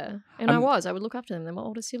 Yeah. And I would look up to them. They're my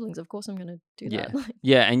older siblings. Of course I'm going to do that. Like,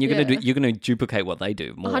 yeah, and you're going to duplicate what they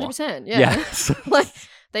do more. 100%. Yeah. Like,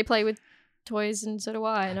 they play with toys and so do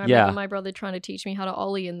I. And I remember my brother trying to teach me how to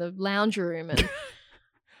ollie in the lounge room and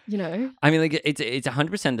you know. I mean, like, it's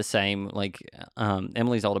 100% the same. Like,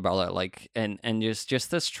 Emily's older brother, like, and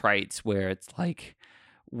just this traits where it's like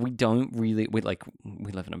we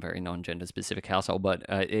live in a very non-gender specific household, but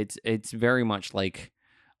it's very much like,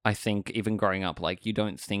 I think even growing up, like, you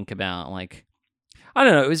don't think about, like, I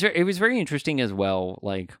don't know. It was very interesting as well.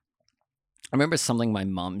 Like, I remember something my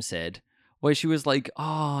mum said where she was like,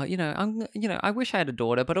 oh, you know, I wish I had a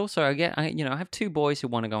daughter, but also I have 2 boys who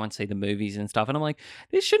want to go and see the movies and stuff. And I'm like,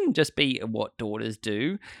 this shouldn't just be what daughters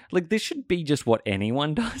do. Like, this should be just what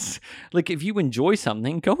anyone does. Like, if you enjoy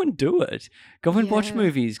something, go and do it. Go and watch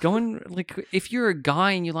movies. Go and, like, if you're a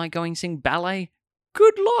guy and you like going sing ballet,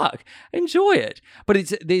 good luck. Enjoy it.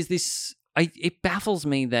 But there's this, it baffles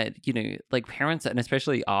me that, you know, like, parents, and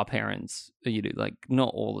especially our parents, you know, like,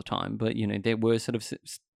 not all the time, but, you know, there were sort of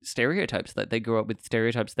stereotypes that they grew up with,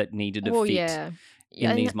 stereotypes that needed to fit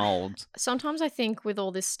in these molds. Sometimes I think with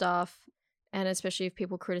all this stuff, and especially if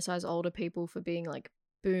people criticize older people for being like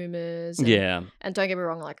boomers. Yeah. And don't get me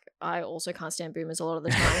wrong, like I also can't stand boomers a lot of the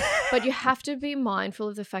time. But you have to be mindful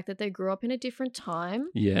of the fact that they grew up in a different time.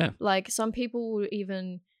 Yeah. Like some people would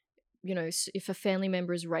even, if a family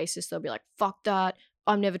member is racist, they'll be like, fuck that.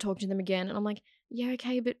 I'm never talking to them again. And I'm like, yeah,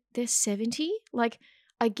 okay, but they're 70. Like,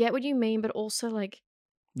 I get what you mean, but also like,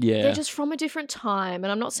 Yeah. they're just from a different time.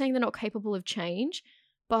 And I'm not saying they're not capable of change,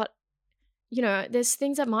 but there's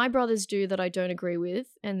things that my brothers do that I don't agree with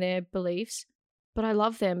and their beliefs, but I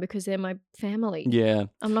love them because they're my family. Yeah.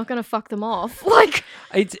 I'm not going to fuck them off. Like,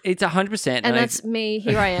 It's 100%. and that's me.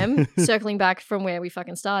 Here I am, circling back from where we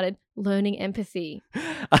fucking started, learning empathy.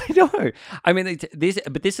 I know. I mean,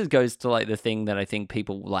 this goes to like the thing that I think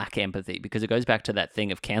people lack empathy, because it goes back to that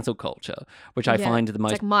thing of cancel culture, which I find the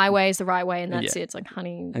most. It's like my way is the right way, and that's it. It's like,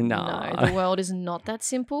 honey, no, the world is not that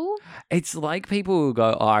simple. It's like people who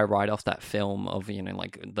go, oh, I write off that film of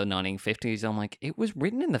like the 1950s. I'm like, it was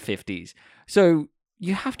written in the 50s, so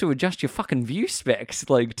you have to adjust your fucking view specs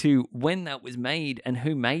like to when that was made and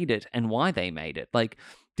who made it and why they made it, like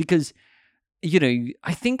because.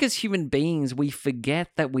 I think as human beings, we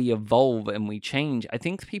forget that we evolve and we change. I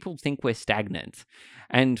think people think we're stagnant.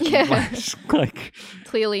 And like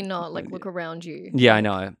clearly not. Like, look around you. Yeah, I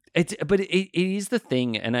know. But it is the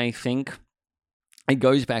thing. And I think it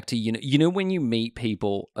goes back to, when you meet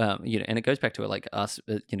people, and it goes back to like us,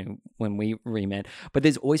 when we re-met. But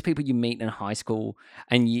there's always people you meet in high school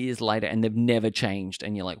and years later and they've never changed.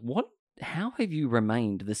 And you're like, what? How have you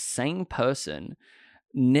remained the same person?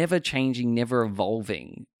 Never changing, never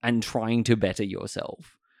evolving, and trying to better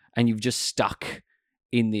yourself. And you've just stuck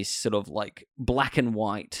in this sort of like black and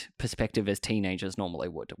white perspective as teenagers normally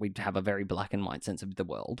would. We'd have a very black and white sense of the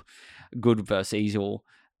world, good versus evil.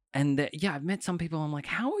 And I've met some people, I'm like,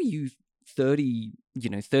 how are you 30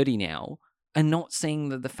 now, and not seeing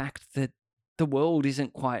the fact that the world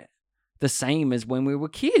isn't quite the same as when we were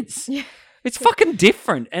kids? Yeah. It's fucking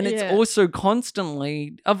different. And it's also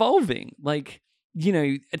constantly evolving. Like,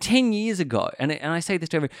 10 years ago, and I say this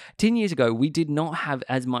to everyone, 10 years ago, we did not have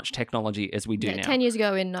as much technology as we do now. 10 years ago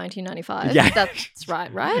in 1995. Yeah. That's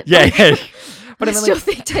right? Yeah. But I still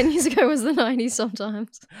think 10 years ago was the 90s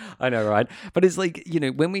sometimes. I know, right? But it's like,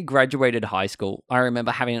 when we graduated high school, I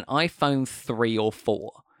remember having an iPhone 3 or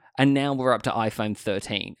 4. And now we're up to iPhone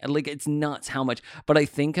 13. And like, it's nuts how much. But I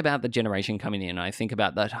think about the generation coming in. I think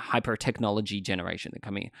about that hyper technology generation that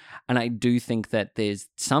coming in. And I do think that there's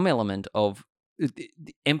some element of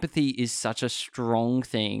empathy is such a strong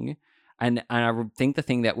thing, and I think the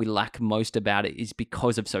thing that we lack most about it is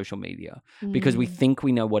because of social media, because we think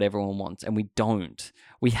we know what everyone wants and we don't.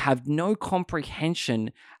 We have no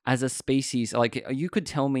comprehension as a species. Like, you could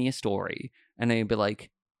tell me a story and they'd be like,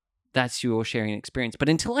 that's your sharing experience. But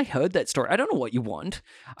until I heard that story, I don't know what you want.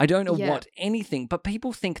 I don't know what anything. But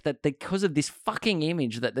people think that because of this fucking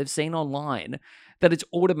image that they've seen online, that it's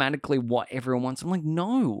automatically what everyone wants. I'm like,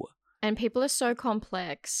 no. And people are so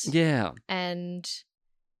complex. Yeah. And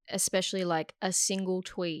especially like a single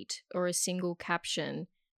tweet or a single caption,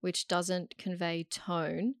 which doesn't convey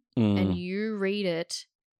tone, and you read it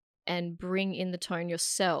and bring in the tone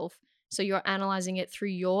yourself. So you're analyzing it through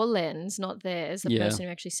your lens, not theirs. The person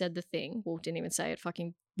who actually said the thing, well, didn't even say it,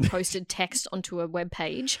 fucking posted text onto a web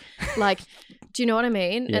page. Like, do you know what I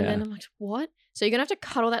mean? Yeah. And then I'm like, what? So you're going to have to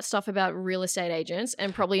cut all that stuff about real estate agents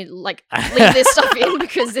and probably like leave this stuff in,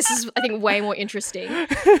 because this is, I think, way more interesting.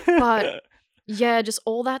 But yeah, just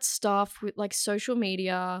all that stuff with like social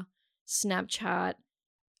media, Snapchat.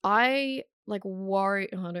 I like worry.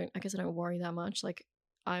 I guess I don't worry that much. Like,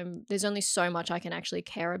 there's only so much I can actually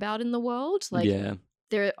care about in the world. Like,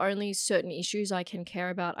 there are only certain issues I can care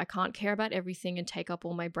about. I can't care about everything and take up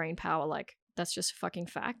all my brain power. Like, that's just a fucking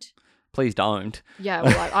fact. Please don't. Yeah,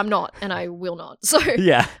 well, I'm not, and I will not. So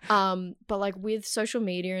yeah. But like with social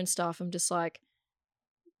media and stuff, I'm just like,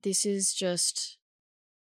 this is just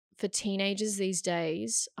for teenagers these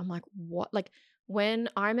days. I'm like, what? Like, when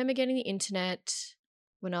I remember getting the internet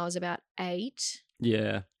when I was about 8.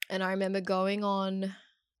 Yeah. And I remember going on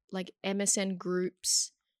like MSN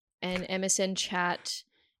groups and MSN chat.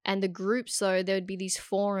 And the groups, though, there would be these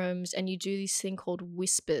forums and you do this thing called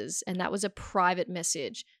whispers, and that was a private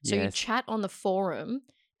message. So you chat on the forum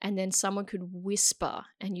and then someone could whisper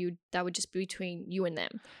and that would just be between you and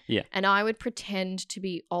them. Yeah. And I would pretend to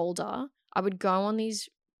be older. I would go on these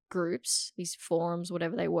groups, these forums,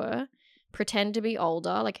 whatever they were, pretend to be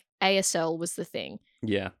older. Like ASL was the thing.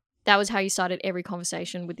 Yeah. That was how you started every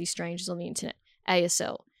conversation with these strangers on the internet.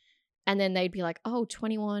 ASL. And then they'd be like, oh,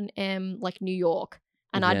 21M, like New York.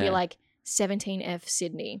 And I'd be like, 17F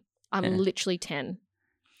Sydney. I'm literally 10.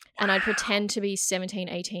 And I'd pretend to be 17,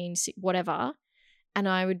 18, whatever. And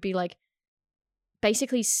I would be like,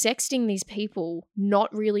 basically sexting these people,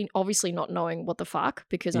 not really, obviously not knowing what the fuck,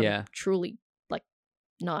 because I'm truly like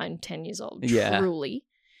 9-10 years old, truly.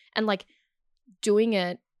 And like doing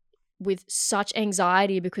it with such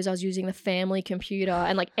anxiety because I was using the family computer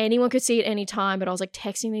and like anyone could see it any time, but I was like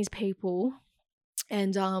texting these people.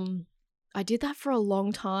 And I did that for a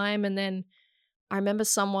long time. And then I remember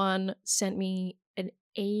someone sent me an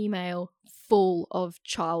email full of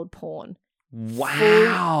child porn.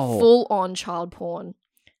 Wow. Full on child porn.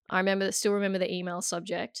 Still remember the email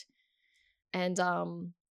subject. And I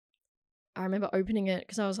remember opening it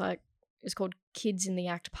because I was like, it's called Kids in the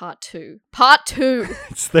Act Part 2. Part 2!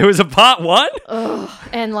 There was a Part 1? Ugh.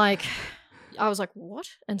 And like, I was like, what?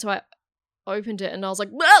 And so I opened it and I was like,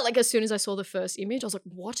 "Well," like as soon as I saw the first image, I was like,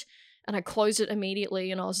 what? And I closed it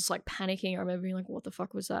immediately and I was just like panicking. I remember being like, what the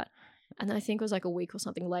fuck was that? And then I think it was like a week or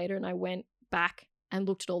something later and I went back and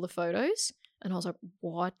looked at all the photos and I was like,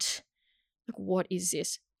 what? Like, what is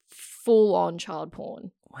this? Full on child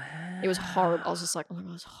porn. Wow. It was horrible. I was just like, oh my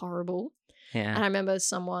God, it's horrible. Yeah. And I remember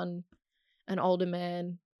an older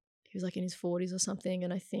man, he was like in his 40s or something,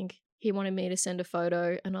 and I think he wanted me to send a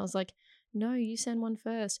photo and I was like, no, you send one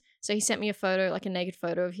first. So he sent me a photo, like a naked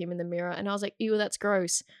photo of him in the mirror, and I was like, ew, that's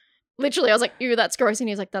gross. Literally, I was like, ew, that's gross. And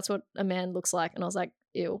he was like, that's what a man looks like. And I was like,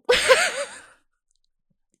 ew.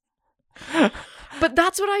 But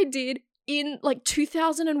that's what I did in like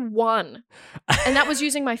 2001. And that was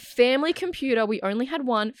using my family computer. We only had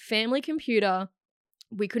one family computer.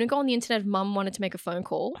 We couldn't go on the internet if mum wanted to make a phone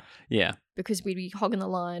call. Yeah. Because we'd be hogging the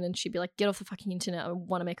line and she'd be like, get off the fucking internet. I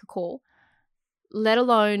want to make a call. Let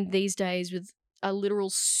alone these days with a literal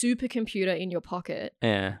supercomputer in your pocket.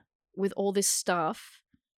 Yeah. With all this stuff,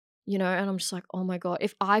 you know, and I'm just like, oh my God,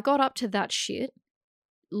 if I got up to that shit,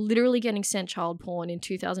 literally getting sent child porn in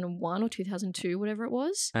 2001 or 2002, whatever it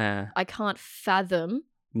was, I can't fathom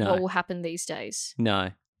what will happen these days.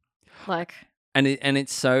 No. Like... And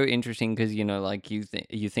it's so interesting because, you know, like you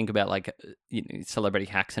think about like, you know, celebrity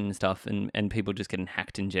hacks and stuff and people just getting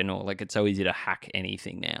hacked in general. Like it's so easy to hack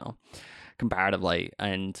anything now comparatively.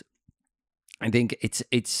 And I think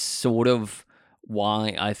it's sort of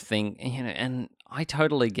why I think, you know, and I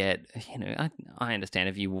totally get, you know, I understand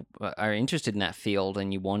if you are interested in that field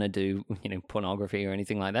and you want to do, you know, pornography or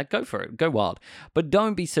anything like that, go for it, go wild. But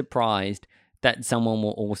don't be surprised that someone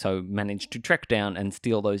will also manage to track down and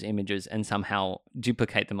steal those images and somehow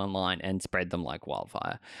duplicate them online and spread them like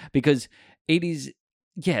wildfire. Because it is,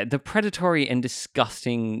 the predatory and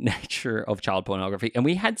disgusting nature of child pornography. And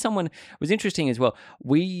we had someone, it was interesting as well,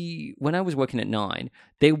 when I was working at 9,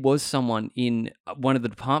 there was someone in one of the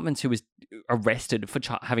departments who was arrested for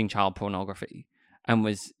having child pornography. And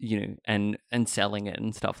was, you know, and selling it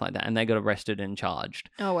and stuff like that. And they got arrested and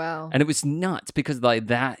charged. Oh, wow. And it was nuts because like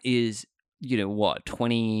that is... you know what,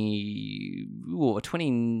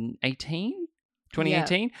 2018?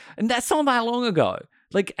 2018? And that's not that long ago.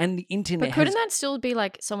 Like, and the internet But couldn't that still be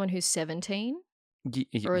like someone who's 17?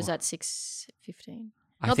 Or is that 15?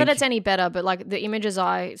 Not that it's any better, but like the images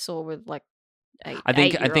I saw with like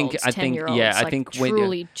 10-year-olds, yeah, I like think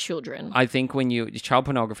truly children. I think when child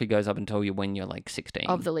pornography goes up until when you're like 16.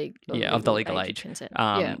 Of the legal age.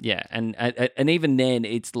 Yeah. And even then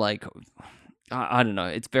it's like... I don't know.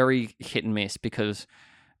 It's very hit and miss because,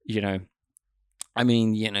 you know, I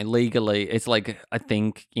mean, you know, legally, it's like I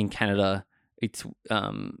think in Canada, it's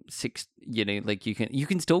 6. You know, like you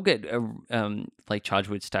can still get like charged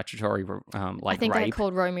with statutory like I think rape. they're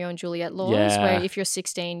called Romeo and Juliet laws, where if you're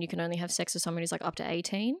 16, you can only have sex with someone who's like up to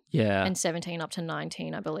 18. Yeah, and 17 up to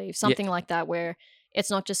 19, I believe, something like that, where. It's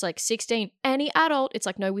not just like 16, any adult. It's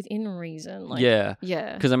like, no, within reason. Like, yeah.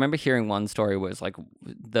 Because I remember hearing one story where it's like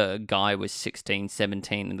the guy was 16,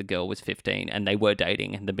 17 and the girl was 15 and they were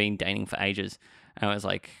dating and they'd been dating for ages. And I was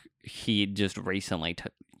like, he just recently,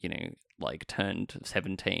 like turned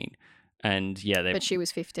 17. And but she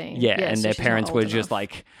was 15. Yeah, and so their parents were just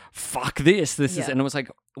like, fuck this. This is, and it was like,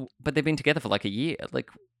 but they've been together for like a year. Like,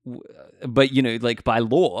 but, you know, like by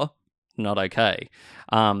law, not okay.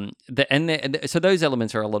 So those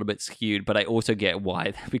elements are a little bit skewed, but I also get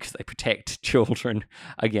why, because they protect children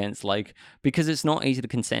against because it's not easy to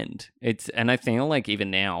consent. And I feel like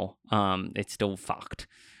even now, it's still fucked.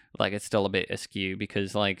 Like it's still a bit askew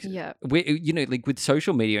because we, you know, like with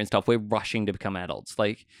social media and stuff, we're rushing to become adults.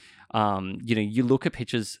 Like, you know, you look at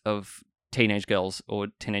pictures of teenage girls or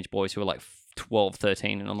teenage boys who are like 12,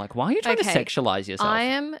 13, and I'm like, why are you trying to sexualize yourself? I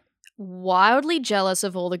am wildly jealous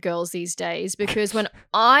of all the girls these days because when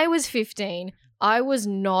I was 15, I was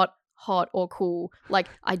not hot or cool. Like,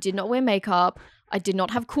 I did not wear makeup. I did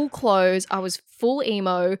not have cool clothes. I was full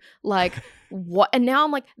emo. Like, what? And now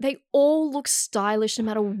I'm like, they all look stylish no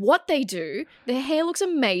matter what they do. Their hair looks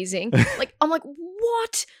amazing. Like, I'm like,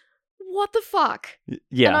 what? What the fuck?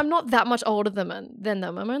 Yeah. And I'm not that much older than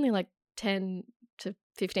them. I'm only like 10 to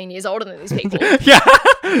 15 years older than these people. Yeah.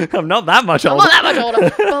 I'm not that much older. I'm not that much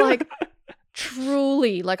older. But like,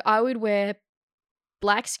 truly, like, I would wear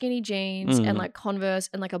black skinny jeans and like Converse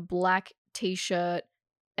and like a black t-shirt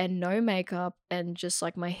and no makeup and just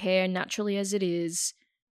like my hair naturally as it is.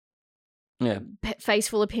 Yeah. Face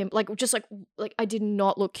full of pimp. Like, just like I did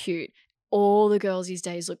not look cute. All the girls these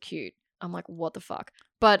days look cute. I'm like, what the fuck?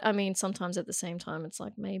 But I mean, sometimes at the same time, it's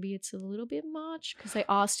like maybe it's a little bit much because they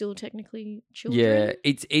are still technically children. Yeah,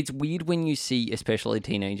 it's weird when you see, especially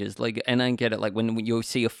teenagers, like, and I get it, like when you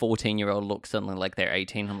see a 14-year-old look suddenly like they're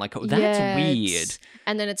 18, I'm like, oh, that's weird.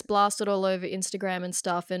 And then it's blasted all over Instagram and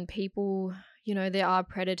stuff, and people, you know, there are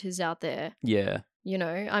predators out there. Yeah. You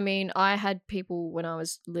know, I mean, I had people when I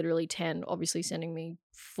was literally 10, obviously sending me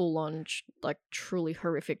full on, like, truly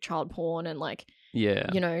horrific child porn and like, yeah,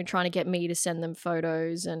 you know, trying to get me to send them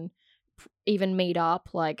photos and even meet up.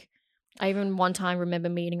 Like, I even one time remember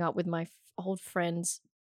meeting up with my old friend's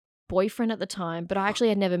boyfriend at the time, but I actually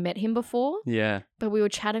had never met him before. Yeah. But we were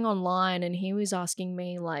chatting online and he was asking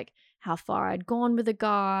me like how far I'd gone with a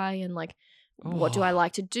guy and like, what do I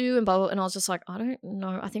like to do and blah, blah, and I was just like, I don't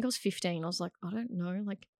know. I think I was 15. I was like, I don't know.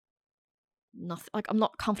 Like, nothing. Like, I'm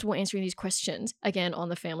not comfortable answering these questions again on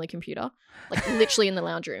the family computer, like literally in the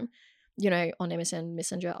lounge room, you know, on MSN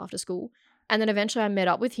Messenger after school. And then eventually I met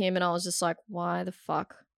up with him and I was just like, why the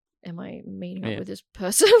fuck am I meeting up with this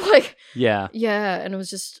person? Like, yeah. And it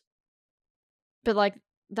was just, but like,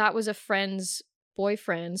 that was a friend's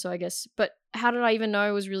boyfriend. So I guess, but how did I even know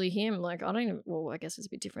it was really him? Like, I don't even, well, I guess it's a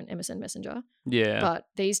bit different, MSN Messenger. Yeah. But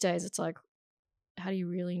these days it's like, how do you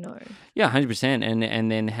really know? Yeah, 100%.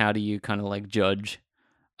 And then how do you kind of like judge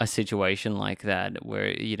a situation like that where,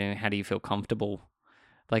 you know, how do you feel comfortable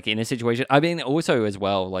like in a situation? I mean, also as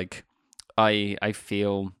well, like I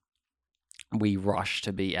feel we rush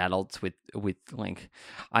to be adults with like,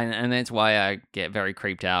 and that's why I get very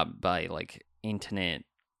creeped out by like internet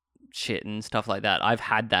shit and stuff like that. I've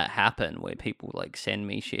had that happen where people like send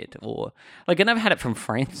me shit or like, and I've had it from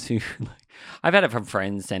friends who like, I've had it from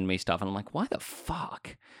friends send me stuff and I'm like, why the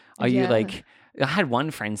fuck are you like, I had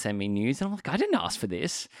one friend send me news and I'm like, I didn't ask for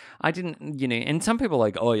this. I didn't, you know, and some people are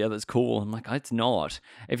like, oh yeah, that's cool. I'm like, it's not.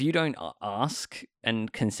 If you don't ask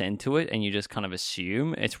and consent to it and you just kind of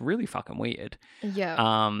assume, it's really fucking weird.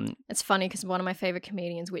 Yeah. It's funny because one of my favorite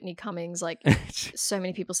comedians, Whitney Cummings, like so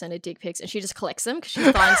many people send her dick pics and she just collects them because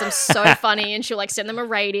she finds them so funny and she'll like send them a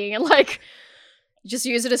rating and like just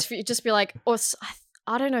use it as, just be like, or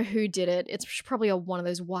I don't know who did it. It's probably one of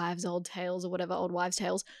those wives' old tales or whatever, old wives'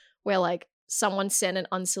 tales where like, someone sent an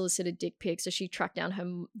unsolicited dick pic, so she tracked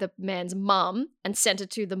down the man's mum and sent it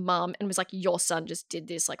to the mum and was like, your son just did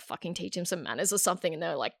this, like fucking teach him some manners or something. And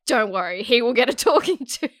they're like, don't worry, he will get a talking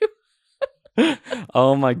to.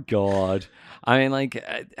 Oh my God. I mean, like,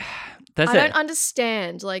 I don't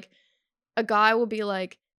understand. Like, a guy will be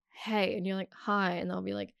like, hey, and you're like, hi, and they'll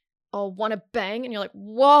be like, oh, want to bang? And you're like,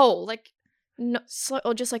 whoa, like, no,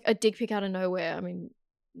 or just like a dick pic out of nowhere. I mean,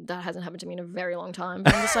 that hasn't happened to me in a very long time,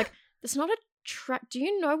 but I'm just like, it's not a trap. Do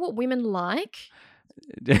you know what women like?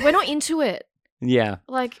 We're not into it. Yeah.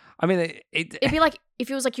 Like, I mean, it'd be like if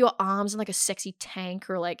it was like your arms in like a sexy tank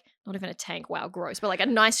or like, not even a tank, wow, gross, but like a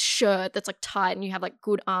nice shirt that's like tight and you have like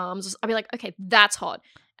good arms. I'd be like, okay, that's hot.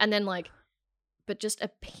 And then like, but just a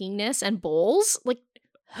penis and balls? Like,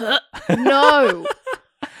 no.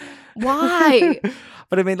 Why?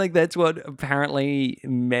 But I mean, like, that's what apparently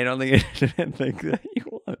men on the internet think that you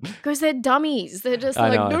want. Because they're dummies. They're just I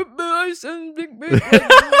like, know.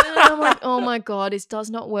 I'm like, oh my God, it does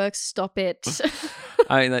not work. Stop it.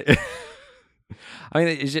 I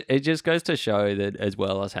mean, it just goes to show that as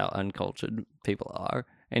well as how uncultured people are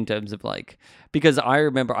in terms of like, because I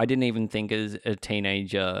remember I didn't even think as a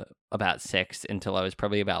teenager about sex until I was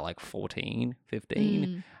probably about like 14,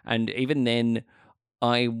 15. And even then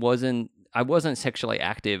I wasn't sexually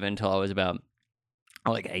active until I was about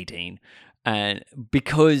like 18. And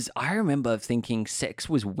because I remember thinking sex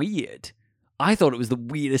was weird. I thought it was the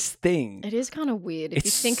weirdest thing. It is kind of weird if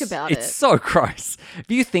you think about it. It's so gross. If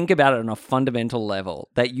you think about it on a fundamental level,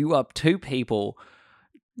 that you are two people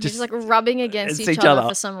just like rubbing against each other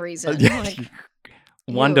for some reason. Like,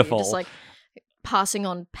 wonderful. Just like passing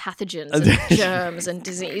on pathogens and germs and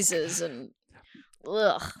diseases and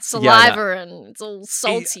saliva and it's all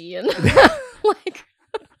salty and like.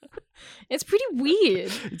 It's pretty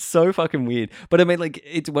weird. It's so fucking weird. But I mean, like,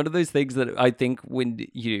 it's one of those things that I think when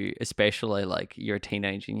you, especially like you're a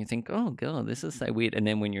teenager and you think, oh God, this is so weird. And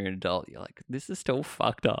then when you're an adult, you're like, this is still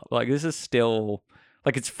fucked up. Like, this is still,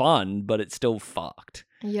 like, it's fun, but it's still fucked.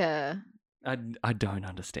 Yeah. I don't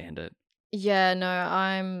understand it. Yeah, no,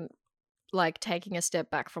 I'm like taking a step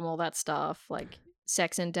back from all that stuff, like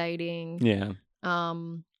sex and dating. Yeah.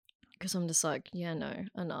 Because I'm just like, yeah, no,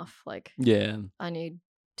 enough. Like, Yeah. I need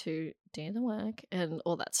to do the work and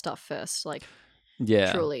all that stuff first. Like,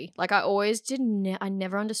 Yeah. truly. Like, I always I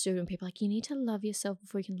never understood when people are like, you need to love yourself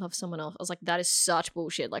before you can love someone else. I was like, that is such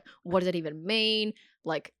bullshit. Like, what does that even mean?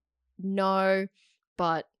 Like, no,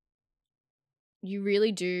 but you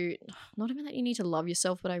really do, not even that you need to love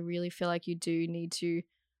yourself, but I really feel like you do need to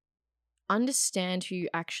understand who you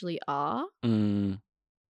actually are,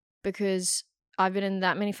 because I've been in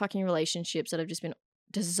that many fucking relationships that have just been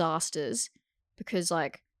disasters because,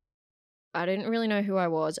 like, I didn't really know who I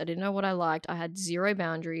was. I didn't know what I liked. I had zero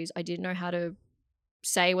boundaries. I didn't know how to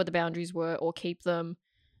say what the boundaries were or keep them.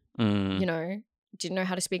 You know, didn't know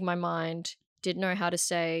how to speak my mind. Didn't know how to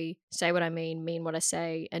say what I mean what I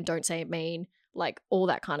say, and don't say it mean. Like, all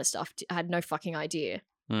that kind of stuff. I had no fucking idea.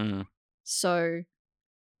 So,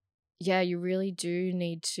 yeah, you really do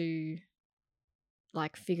need to,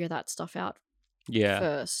 like, figure that stuff out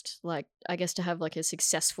first. Like, I guess to have, like, a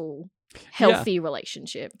successful, healthy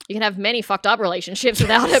relationship. You can have many fucked up relationships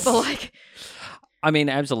without it, but, like... I mean,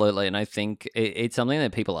 absolutely. And I think it's something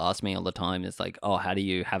that people ask me all the time is like, oh, how do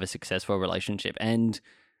you have a successful relationship? And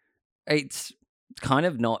it's kind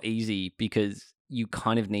of not easy because you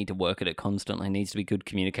kind of need to work at it constantly. It needs to be good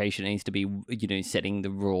communication. It needs to be, you know, setting the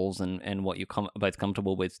rules and what you're both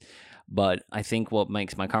comfortable with. But I think what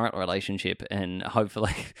makes my current relationship, and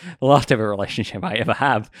hopefully the last ever relationship I ever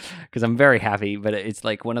have, because I'm very happy, but it's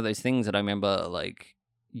like one of those things that I remember, like,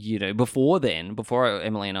 you know, before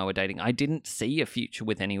Emily and I were dating, I didn't see a future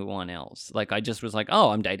with anyone else. Like, I just was like, oh,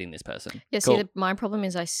 I'm dating this person. Yeah, Cool. see, my problem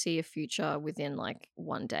is I see a future within, like,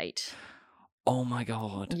 one date. Oh my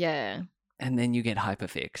God. Yeah. And then you get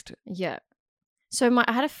hyperfixed. Yeah. So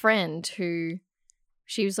I had a friend who,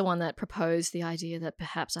 she was the one that proposed the idea that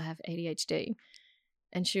perhaps I have ADHD.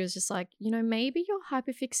 And she was just like, you know, maybe your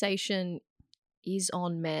hyperfixation is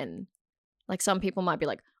on men. Like, some people might be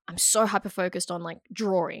like, I'm so hyper-focused on, like,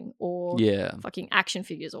 drawing or fucking action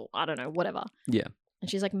figures or I don't know, whatever. Yeah. And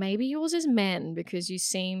she's like, maybe yours is men because you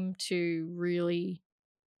seem to really,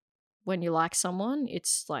 when you like someone,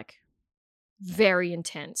 it's, like, very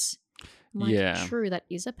intense. I'm like, true, that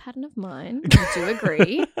is a pattern of mine. I do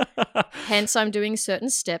agree. Hence, I'm doing certain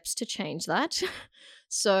steps to change that.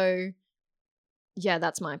 So, yeah,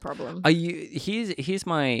 that's my problem. Here's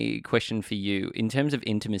my question for you. In terms of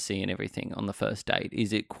intimacy and everything on the first date,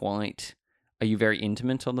 is it quite... Are you very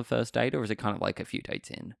intimate on the first date, or is it kind of like a few dates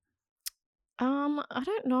in? I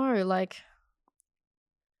don't know. Like,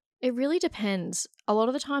 it really depends. A lot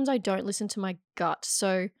of the times I don't listen to my gut.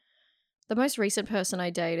 So, the most recent person I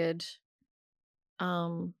dated...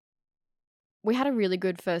 we had a really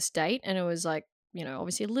good first date, and it was like, you know,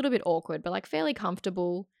 obviously a little bit awkward, but like fairly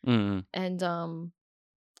comfortable. And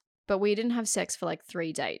but we didn't have sex for like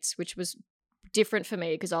 3 dates, which was different for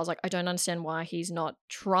me because I was like, I don't understand why he's not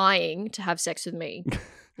trying to have sex with me.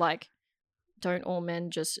 Like, don't all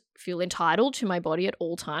men just feel entitled to my body at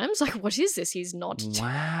all times? Like, what is this? He's not.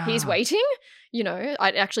 Wow. He's waiting. You know, it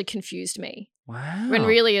actually confused me. Wow. When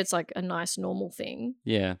really it's like a nice normal thing.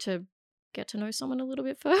 Yeah. To get to know someone a little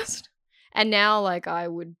bit first. And now, like, I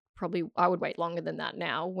would wait longer than that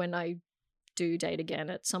now when I do date again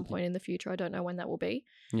at some point in the future. I don't know when that will be.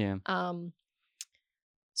 Yeah.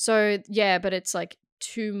 So, yeah, but it's like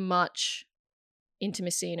too much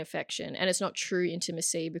intimacy and affection. And it's not true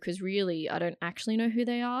intimacy because really I don't actually know who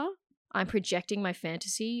they are. I'm projecting my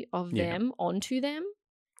fantasy of them onto them.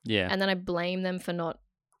 Yeah. And then I blame them for not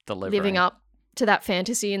delivering living up to that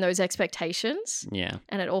fantasy and those expectations. Yeah.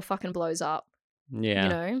 And it all fucking blows up. Yeah. You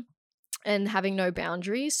know? And having no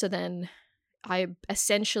boundaries. So then I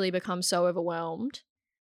essentially become so overwhelmed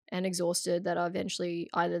and exhausted that I eventually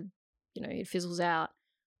either, you know, it fizzles out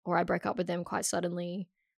or I break up with them quite suddenly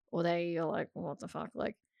or they are like, what the fuck?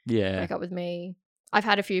 Like, break up with me. I've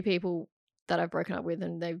had a few people that I've broken up with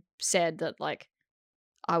and they've said that, like,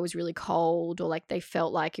 I was really cold or like they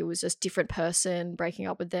felt like it was a different person breaking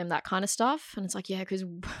up with them, that kind of stuff. And it's like, yeah, because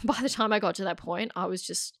by the time I got to that point, I was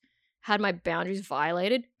just had my boundaries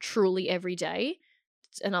violated truly every day.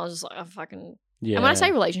 And I was just like, oh, fucking... Yeah. And when I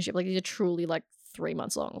say relationship, like, these are truly like 3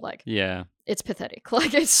 months long. Like, yeah, it's pathetic.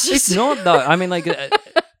 Like, it's just... It's not though. I mean, like...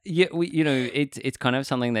 Yeah, you know, it's kind of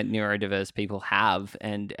something that neurodiverse people have,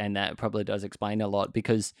 and that probably does explain a lot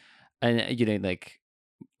because and like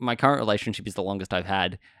my current relationship is the longest I've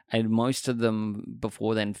had, and most of them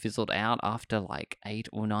before then fizzled out after like 8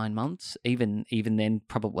 or 9 months. Even then,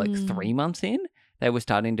 probably like 3 months in, they were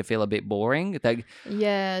starting to feel a bit boring.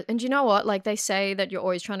 Yeah, and you know what? Like they say that you're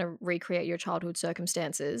always trying to recreate your childhood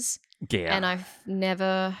circumstances. Yeah. And I've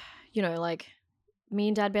never, like me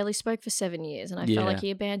and Dad barely spoke for 7 years, and I felt like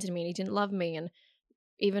he abandoned me and he didn't love me. And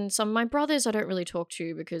even some of my brothers I don't really talk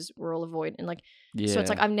to because we're all avoidant. And so it's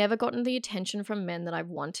like I've never gotten the attention from men that I've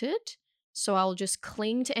wanted. So I'll just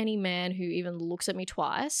cling to any man who even looks at me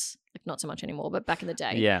twice. Like not so much anymore, but back in the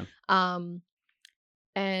day. Yeah. And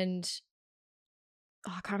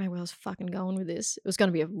I can't remember where I was fucking going with this. It was going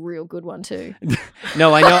to be a real good one too.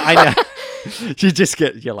 No, I know.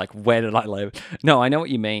 You're like, where did I live? No, I know what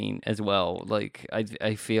you mean as well. Like,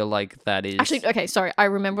 I feel like that is... Actually, okay, sorry. I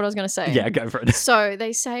remember what I was going to say. Yeah, go for it. So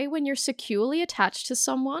they say when you're securely attached to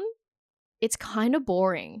someone, it's kind of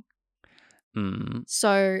boring.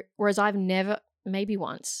 So, whereas I've never, maybe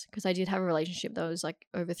once, because I did have a relationship that was like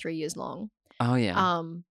over 3 years long. Oh, yeah.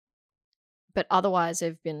 But otherwise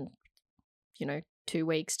they've been, 2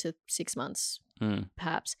 weeks to 6 months,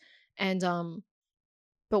 perhaps. And,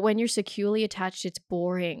 but when you're securely attached, it's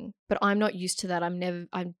boring. But I'm not used to that.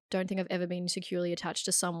 I don't think I've ever been securely attached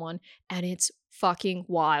to someone, and it's fucking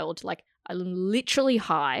wild. Like I'm literally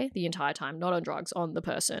high the entire time, not on drugs, on the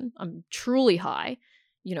person. I'm truly high,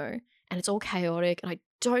 and it's all chaotic, and I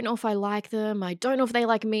don't know if I like them. I don't know if they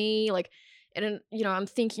like me. Like, and I'm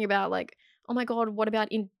thinking about like, oh my God, what about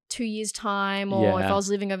in 2 years' time? Or if I was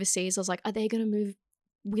living overseas, I was like, are they going to move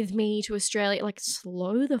with me to Australia? Like,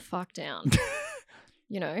 slow the fuck down.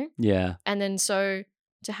 Yeah. And then so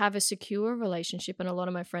to have a secure relationship, and a lot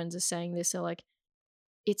of my friends are saying this, are like,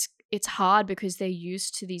 it's hard because they're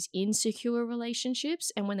used to these insecure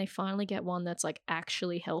relationships, and when they finally get one that's like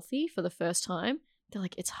actually healthy for the first time, they're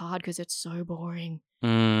like, it's hard because it's so boring.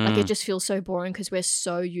 Like it just feels so boring because we're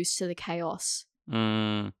so used to the chaos.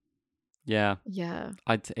 Yeah. Yeah.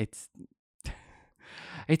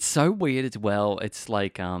 It's so weird as well. It's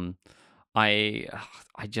like I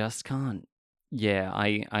just can't. Yeah,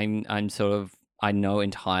 I'm sort of, I know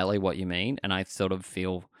entirely what you mean, and I sort of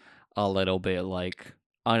feel a little bit like,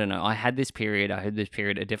 I don't know. I had this period,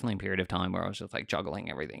 definitely a period of time where I was just like juggling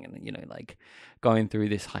everything and, like going through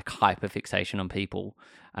this like hyper fixation on people.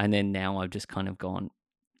 And then now I've just kind of gone,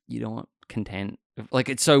 you know what, content. Like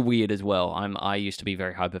it's so weird as well. I used to be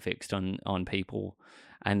very hyper fixed on people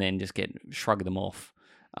and then just shrug them off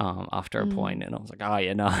after a point. And I was like, oh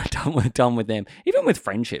yeah, no, done with them. Even with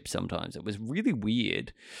friendships sometimes it was really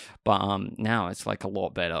weird. But now it's like a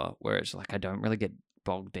lot better where it's like I don't really get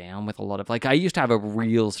bogged down with a lot of like, I used to have a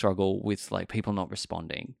real struggle with like people not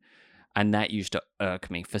responding, and that used to irk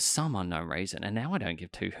me for some unknown reason. And now I don't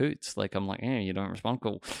give two hoots. Like I'm like, yeah, you don't respond,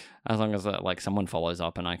 cool, as long as like someone follows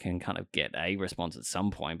up and I can kind of get a response at some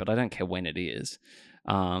point, but I don't care when it is.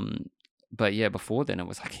 But yeah, before then it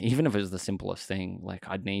was like, even if it was the simplest thing, like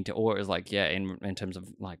I'd need to, or it was like, yeah, in terms of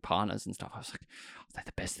like partners and stuff, I was like, oh, they're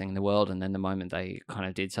the best thing in the world. And then the moment they kind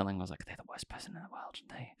of did something, I was like, they're the worst person in the world.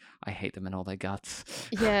 I hate them in all their guts.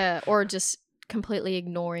 Yeah, or just completely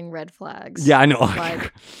ignoring red flags. Yeah, I know.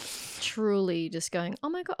 Like truly just going, oh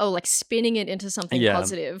my God, like spinning it into something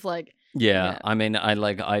positive. Like, yeah. I mean,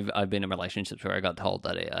 I've been in relationships where I got told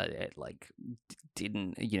that it like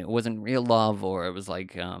didn't, it wasn't real love, or it was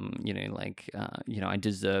like, I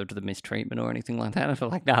deserved the mistreatment or anything like that. I feel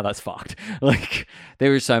like, nah, that's fucked. Like,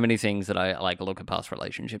 there are so many things that I like look at past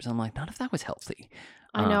relationships. I'm like, none of that was healthy.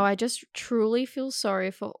 I know. I just truly feel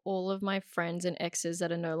sorry for all of my friends and exes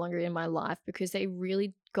that are no longer in my life because they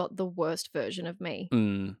really got the worst version of me.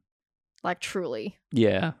 Like, truly.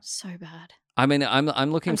 Yeah. So bad. I mean,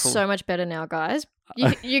 I'm looking for... so much better now, guys.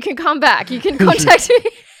 You can come back. You can contact me.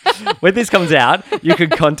 When this comes out, you can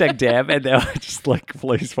contact Deb and they'll just like,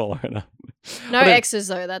 please follow it up. No exes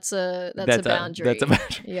though. That's a boundary. That's a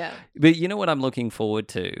boundary. Yeah. But you know what I'm looking forward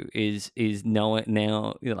to is knowing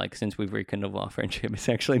now, like since we've rekindled our friendship, it's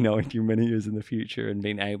actually knowing you many years in the future and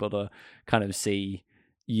being able to kind of see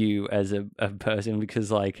you as a person,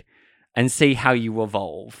 because like, and see how you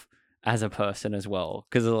evolve as a person as well.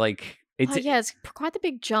 Because like, it's quite the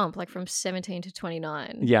big jump, like from 17 to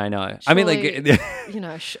 29. Yeah, I know. Surely, I mean,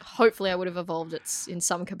 like, hopefully I would have evolved it in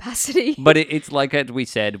some capacity. But it's like we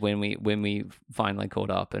said when we finally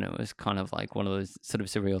caught up, and it was kind of like one of those sort of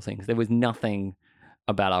surreal things. There was nothing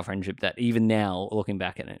about our friendship that even now, looking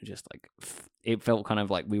back at it, just like it felt kind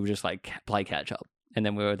of like we were just like play catch up, and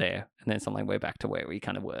then we were there, and then suddenly we're back to where we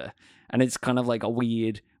kind of were, and it's kind of like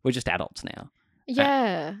we're just adults now.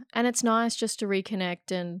 Yeah, and it's nice just to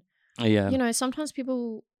reconnect and. Yeah. Sometimes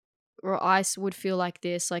people or I would feel like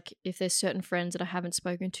this, like if there's certain friends that I haven't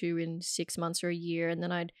spoken to in 6 months or a year, and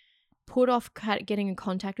then I'd put off getting in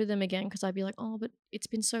contact with them again because I'd be like, oh, but it's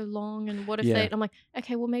been so long, and what if Yeah. they, I'm like,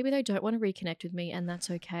 okay, well, maybe they don't want to reconnect with me, and that's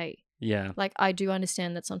okay. Yeah. Like, I do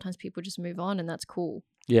understand that sometimes people just move on, and that's cool.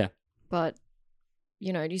 Yeah. But,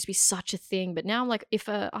 you know, it used to be such a thing. But now I'm like, if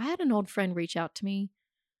I had an old friend reach out to me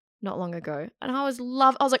not long ago, and I was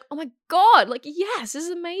like, oh my God, like, yes, this is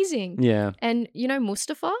amazing. Yeah. And, you know,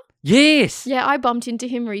 Mustafa? Yes. Yeah, I bumped into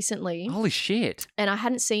him recently, Holy shit. and I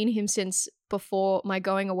hadn't seen him since before my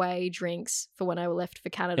going away drinks for when I left for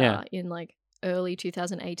Canada in like early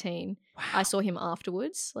 2018. Wow. I saw him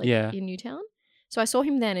afterwards, like Yeah. in Newtown. So I saw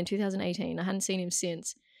him then in 2018. I hadn't seen him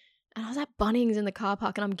since. And I was at Bunnings in the car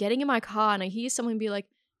park, and I'm getting in my car, and I hear someone be like,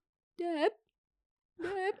 Deb.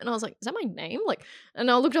 And I was like, is that my name? Like, and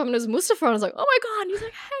I looked up and it was Mustafa, and I was like, oh my God. And he's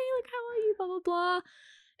like, hey, like, how are you? Blah, blah, blah.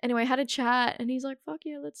 Anyway, I had a chat, and he's like, fuck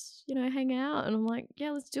yeah, let's, you know, hang out. And I'm like, yeah,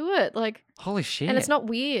 let's do it. Like, Holy shit. and it's not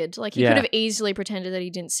weird. Like, he Yeah. could have easily pretended that he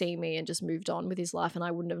didn't see me and just moved on with his life, and I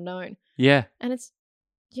wouldn't have known. Yeah. And it's,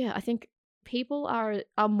 yeah, I think people are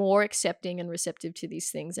more accepting and receptive to these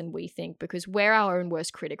things than we think, because we're our own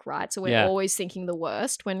worst critic, right? So we're Yeah. always thinking the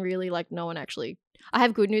worst, when really, like, no one actually. I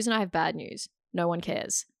have good news and I have bad news. No one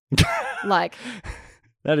cares. Like,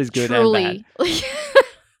 that is good truly, and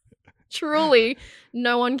truly,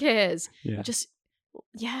 no one cares. Yeah. Just,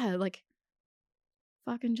 yeah, like,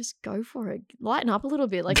 fucking just go for it. Lighten up a little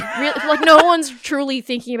bit. Like, really, like, no one's truly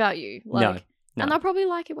thinking about you. Like, no. and they'll probably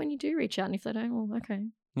like it when you do reach out. And if they don't, well, okay,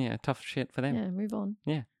 bad. Yeah, tough shit for them. yeah, move on.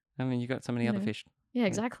 I mean, you got so many You other know. fish. Yeah,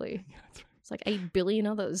 exactly. It's like 8 billion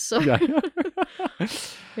others. So, Yeah.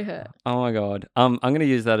 yeah. Oh my God. I'm going to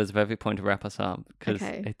use that as a perfect point to wrap us up, because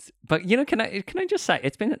Okay. it's. But you know, can I just say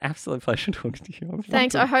it's been an absolute pleasure talking to you. I've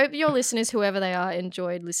Thanks. I loved hope your listeners, whoever they are,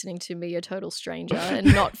 enjoyed listening to me, a total stranger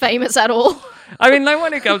and not famous at all. it. I mean, no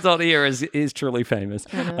one who comes on here is truly famous.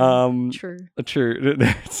 I know. True. True.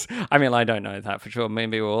 I mean, I don't know that for sure.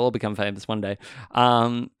 Maybe we'll all become famous one day.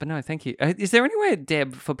 But no, thank you. Is there anywhere,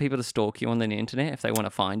 Deb, for people to stalk you on the internet if they want to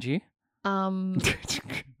find you?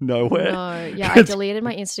 Nowhere. No, yeah, I deleted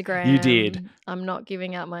my Instagram. You did. I'm not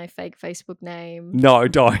giving out my fake Facebook name. No,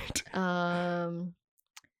 don't.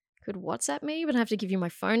 Could WhatsApp me, but I have to give you my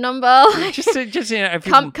phone number. just you know, if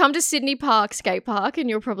come to Sydney Park skate park, and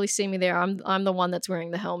you'll probably see me there. I'm the one that's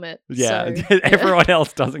wearing the helmet. yeah, so, everyone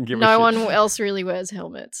else doesn't give a shit. no one else really wears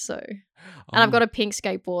helmets. So, and I've got a pink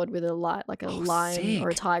skateboard with a light, like a lion sick. or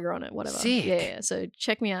a tiger on it, whatever. Sick. Yeah. So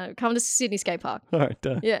check me out. Come to Sydney skate park. All right,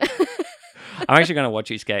 done. Yeah. I'm actually going to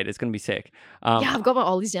watch you skate. It's going to be sick. Yeah, I've got my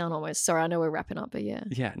ollies down almost. Sorry, I know we're wrapping up, but yeah.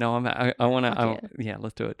 Yeah, no, I want Fuck to, yeah,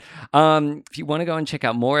 let's do it. If you want to go and check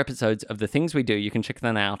out more episodes of The Things We Do, you can check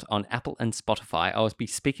them out on Apple and Spotify. I'll be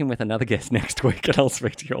speaking with another guest next week, and I'll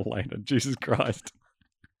speak to you all later. Jesus Christ.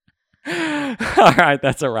 All right,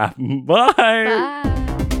 that's a wrap. Bye. Bye.